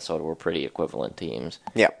Michigan and Minnesota were pretty equivalent teams.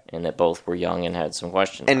 Yeah. And that both were young and had some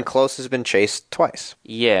questions. And Close has been chased twice.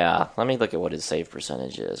 Yeah. Let me look at what his save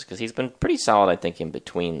percentage is, because he's been pretty solid, I think, in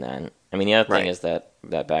between then. I mean, the other thing is that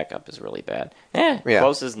backup is really bad.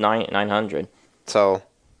 Close is 900. So,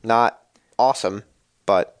 not awesome,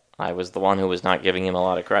 but I was the one who was not giving him a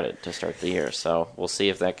lot of credit to start the year, so we'll see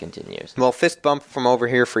if that continues. Well, fist bump from over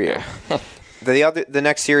here for you. The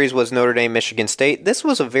next series was Notre Dame, Michigan State. This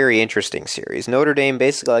was a very interesting series. Notre Dame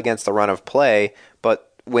basically against the run of play,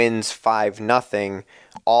 but wins 5-0,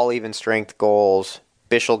 all even strength goals.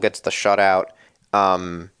 Bischel gets the shutout,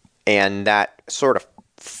 and that sort of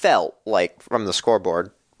felt like, from the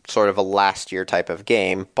scoreboard, sort of a last year type of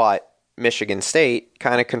game, but Michigan State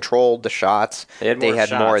kind of controlled the shots. They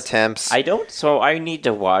had more attempts. I need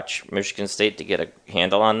to watch Michigan State to get a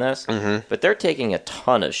handle on this, but they're taking a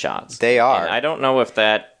ton of shots. They are. And I don't know if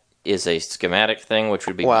that is a schematic thing, which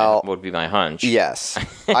would be my hunch. Yes.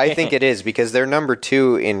 I think it is, because they're number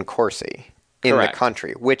 2 in Corsi in Correct. the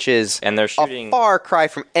country, which is and they're shooting, a far cry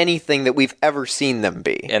from anything that we've ever seen them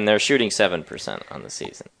be. And they're shooting 7% on the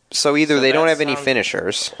season. So either they don't have any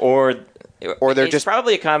finishers, or they're just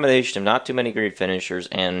probably a combination of not too many great finishers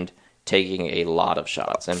and taking a lot of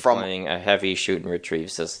shots and playing a heavy shoot and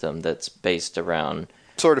retrieve system that's based around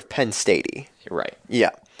sort of Penn State-y. Right. Yeah.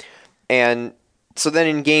 And so then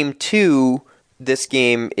in game 2, this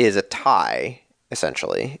game is a tie,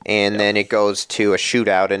 essentially. And then it goes to a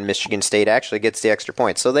shootout, and Michigan State actually gets the extra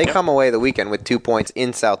point. So they come away the weekend with 2 points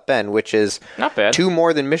in South Bend, which is not bad. 2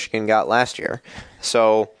 more than Michigan got last year.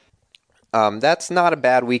 So that's not a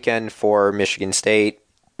bad weekend for Michigan State.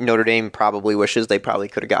 Notre Dame probably wishes they probably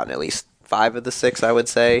could have gotten at least 5 of the 6, I would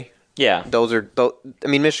say. Yeah.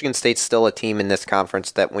 Michigan State's still a team in this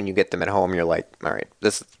conference that when you get them at home, you're like, all right,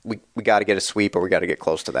 we got to get a sweep, or we got to get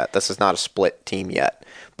close to that. This is not a split team yet.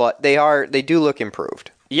 But they do look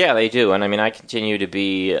improved. Yeah, they do. And I mean, I continue to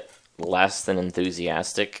be less than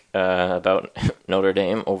enthusiastic about Notre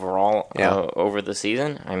Dame overall over the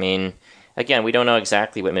season. I mean, again, we don't know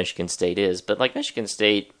exactly what Michigan State is, but like Michigan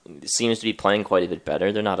State seems to be playing quite a bit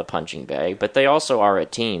better. They're not a punching bag, but they also are a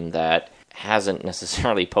team that hasn't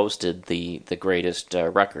necessarily posted the greatest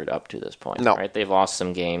record up to this point. No. Right? They've lost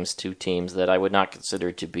some games to teams that I would not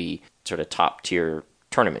consider to be sort of top-tier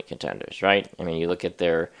tournament contenders, right? I mean, you look at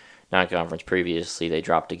their non-conference previously, they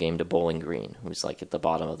dropped a game to Bowling Green, who's like at the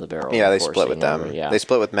bottom of the barrel. Yeah, they split with them. Yeah. They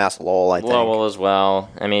split with Mass Lowell, I think. Lowell as well.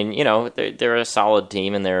 I mean, they're a solid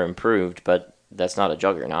team and they're improved, but that's not a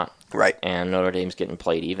juggernaut. Right. And Notre Dame's getting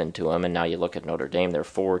played even to them, and now you look at Notre Dame, they're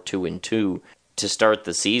 4-2-2 to start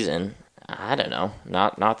the season. I don't know.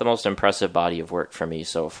 Not the most impressive body of work for me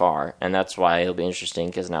so far, and that's why it'll be interesting,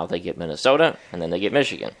 because now they get Minnesota, and then they get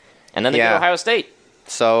Michigan, and then they get Ohio State.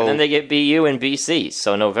 So, and then they get BU and BC.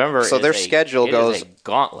 So November. So their schedule goes a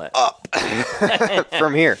gauntlet up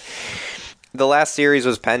from here. The last series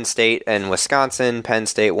was Penn State and Wisconsin. Penn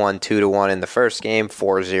State won 2-1 in the first game,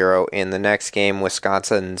 4-0 in the next game.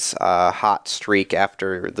 Wisconsin's hot streak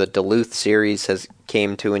after the Duluth series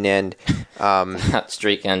came to an end. Hot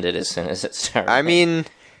streak ended as soon as it started. I mean,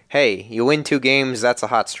 hey, you win 2 games, that's a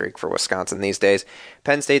hot streak for Wisconsin these days.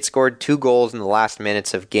 Penn State scored 2 goals in the last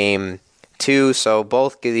minutes of game 2, so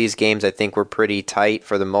both of these games I think were pretty tight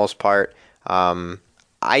for the most part.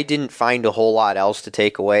 I didn't find a whole lot else to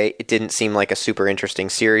take away. It didn't seem like a super interesting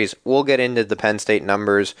series. We'll get into the Penn State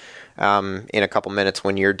numbers in a couple minutes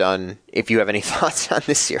when you're done, if you have any thoughts on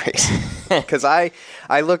this series. Because I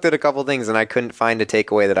looked at a couple things and I couldn't find a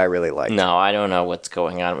takeaway that I really liked. No, I don't know what's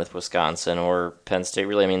going on with Wisconsin or Penn State.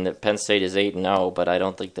 Really, I mean, Penn State is 8-0, but I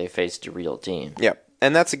don't think they faced a real team. Yep.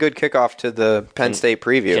 And that's a good kickoff to the Penn State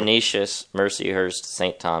preview. Canisius, Mercyhurst,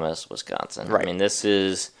 St. Thomas, Wisconsin. Right. I mean, this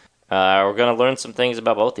is... we're going to learn some things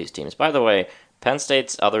about both these teams. By the way, Penn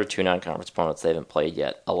State's other two non-conference opponents they haven't played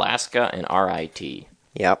yet, Alaska and RIT.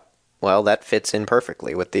 Yep. Well, that fits in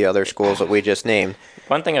perfectly with the other schools that we just named.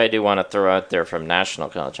 One thing I do want to throw out there from National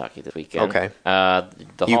College Hockey this weekend. Okay.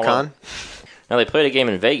 The UConn? No, they played a game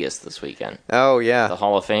in Vegas this weekend. Oh, yeah. The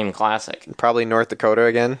Hall of Fame Classic. Probably North Dakota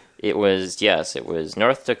again? It was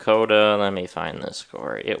North Dakota. Let me find the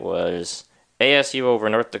score. It was ASU over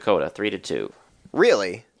North Dakota, 3-2.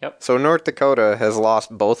 Really? Yep. So North Dakota has lost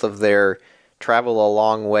both of their travel a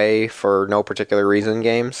long way for no particular reason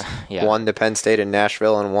games. Yeah. One to Penn State and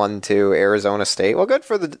Nashville, and one to Arizona State. Well, good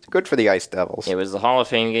for the Ice Devils. It was the Hall of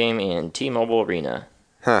Fame game in T-Mobile Arena,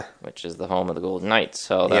 which is the home of the Golden Knights.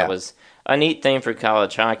 So that was a neat thing for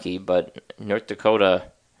college hockey. But North Dakota,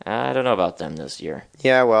 I don't know about them this year.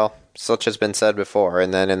 Yeah, well, such has been said before,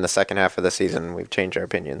 and then in the second half of the season, we've changed our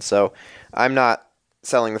opinions. So I'm not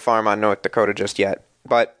selling the farm on North Dakota just yet.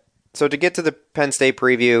 But so to get to the Penn State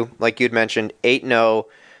preview, like you'd mentioned, 8-0.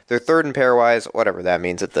 They're third in pairwise, whatever that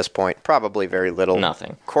means at this point. Probably very little.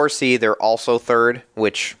 Nothing. Corsi, they're also third,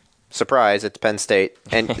 which, surprise, it's Penn State.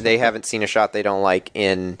 And they haven't seen a shot they don't like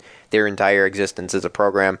in their entire existence as a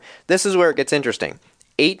program. This is where it gets interesting.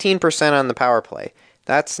 18% on the power play.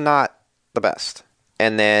 That's not the best.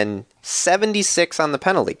 And then 76 on the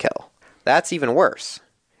penalty kill. That's even worse.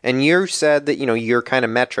 And you said that, your kind of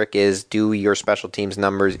metric is, do your special teams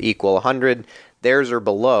numbers equal 100? Theirs are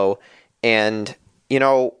below. And,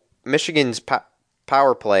 Michigan's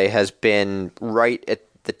power play has been right at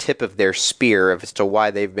the tip of their spear as to why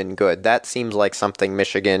they've been good. That seems like something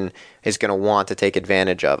Michigan is going to want to take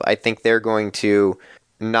advantage of. I think they're going to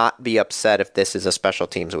not be upset if this is a special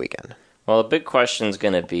teams weekend. Well, the big question is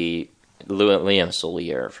going to be Liam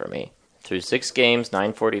Solier for me. Through 6 games,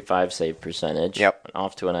 945 save percentage. Yep.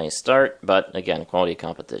 Off to a nice start, but again, quality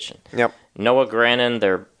competition. Yep. Noah Grannon,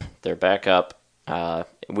 their backup.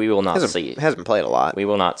 We will not see. Hasn't played a lot. We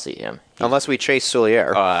will not see him. Unless we chase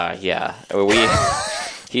Soulier. Yeah.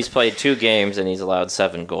 He's played 2 games and he's allowed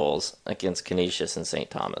 7 goals against Canisius and St.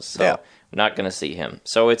 Thomas. So yeah. I'm not going to see him.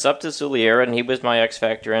 So it's up to Soulier, and he was my X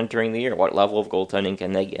factor entering the year. What level of goaltending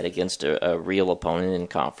can they get against a real opponent in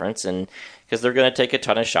conference? And because they're going to take a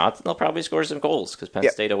ton of shots, and they'll probably score some goals, because Penn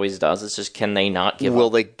State always does. It's just, can they not give Will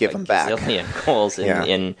they give them back? Gazillion goals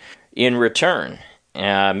in return?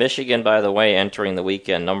 Michigan, by the way, entering the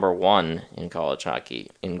weekend number 1 in college hockey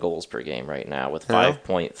in goals per game right now with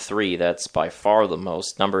 5.3. That's by far the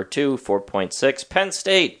most. Number 2, 4.6. Penn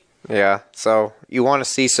State. Yeah, so you want to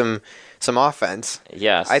see some offense.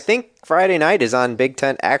 Yes. I think Friday night is on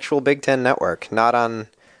actual Big Ten Network, not on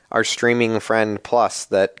our streaming friend Plus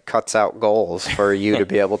that cuts out goals for you to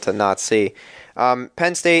be able to not see.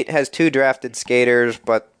 Penn State has 2 drafted skaters,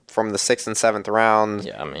 but from the 6th and 7th rounds,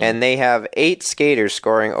 and they have 8 skaters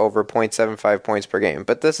scoring over 0.75 points per game.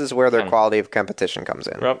 But this is where their quality of competition comes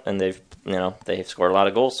in. Yep, and they've scored a lot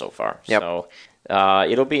of goals so far. Yep. So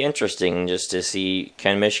it'll be interesting just to see,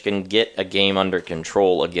 can Michigan get a game under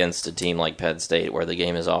control against a team like Penn State, where the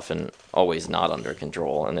game is always not under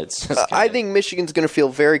control, and it's just I think Michigan's going to feel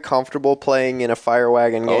very comfortable playing in a fire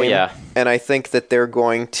wagon game. Oh, yeah. And I think that they're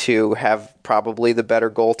going to have probably the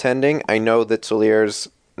better goaltending. I know that Soulier's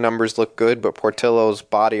numbers look good, but Portillo's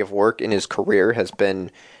body of work in his career has been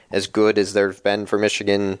as good as there's been for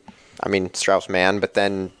Michigan. I mean, Strauss-Mann, but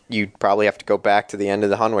then you'd probably have to go back to the end of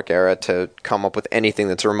the Hunwick era to come up with anything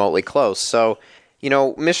that's remotely close. So,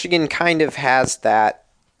 Michigan kind of has that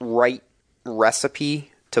right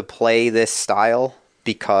recipe to play this style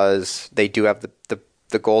because they do have the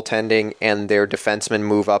goaltending, and their defensemen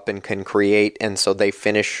move up and can create, and so they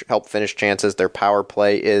help finish chances. Their power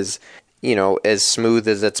play is as smooth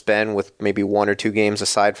as it's been, with maybe 1 or 2 games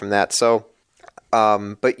aside from that. So,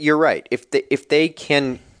 but you're right. If they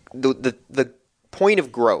can, the point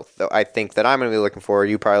of growth, though, I think that I'm going to be looking for,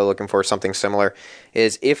 you probably looking for something similar,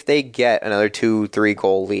 is if they get another 2-3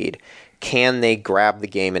 goal lead, can they grab the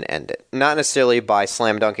game and end it? Not necessarily by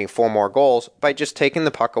slam dunking 4 more goals, by just taking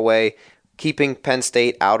the puck away, keeping Penn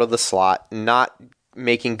State out of the slot, not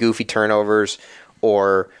making goofy turnovers,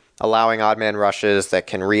 or allowing odd man rushes that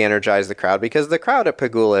can re-energize the crowd, because the crowd at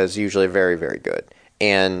Pegula is usually very, very good.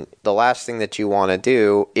 And the last thing that you want to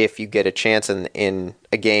do if you get a chance in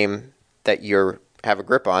a game that you have a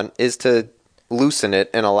grip on is to loosen it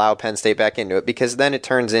and allow Penn State back into it, because then it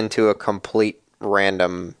turns into a complete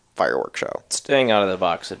random fireworks show. Staying out of the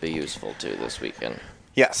box would be useful too this weekend.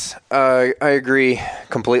 Yes, I agree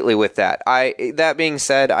completely with that. That being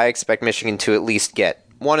said, I expect Michigan to at least get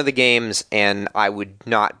one of the games, and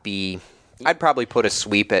I'd probably put a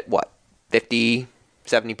sweep at 50,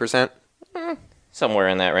 70%? Somewhere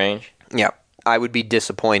in that range. Yeah. I would be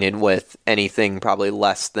disappointed with anything probably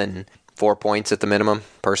less than 4 points at the minimum,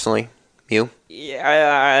 personally. You?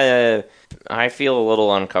 Yeah, I feel a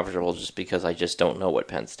little uncomfortable just because I just don't know what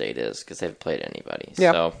Penn State is, because they haven't played anybody.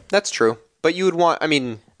 Yeah, so. That's true. But you would want,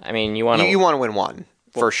 you want to win one,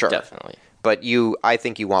 for sure. Definitely. But I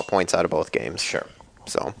think you want points out of both games. Sure.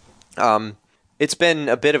 So, it's been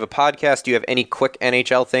a bit of a podcast. Do you have any quick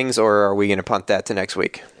NHL things, or are we going to punt that to next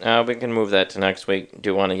week? We can move that to next week.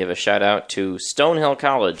 Do want to give a shout out to Stonehill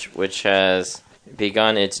College, which has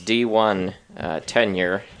begun its D1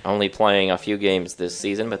 tenure, only playing a few games this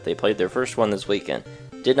season, but they played their first one this weekend.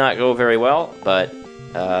 Did not go very well, but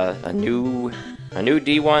a new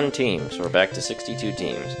D1 team, so we're back to 62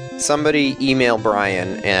 teams. Somebody email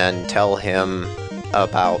Brian and tell him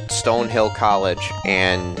about Stonehill College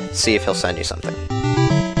and see if he'll send you something.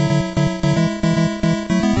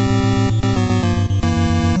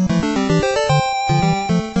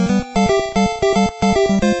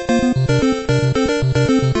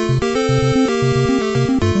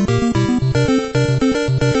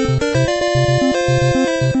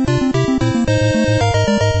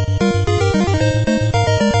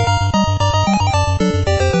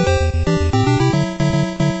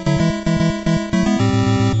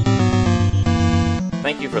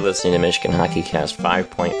 Listening to Michigan Hockey Cast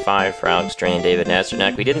 5.5 for Alex Strain and David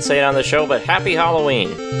Nasternak. We didn't say it on the show, but happy Halloween!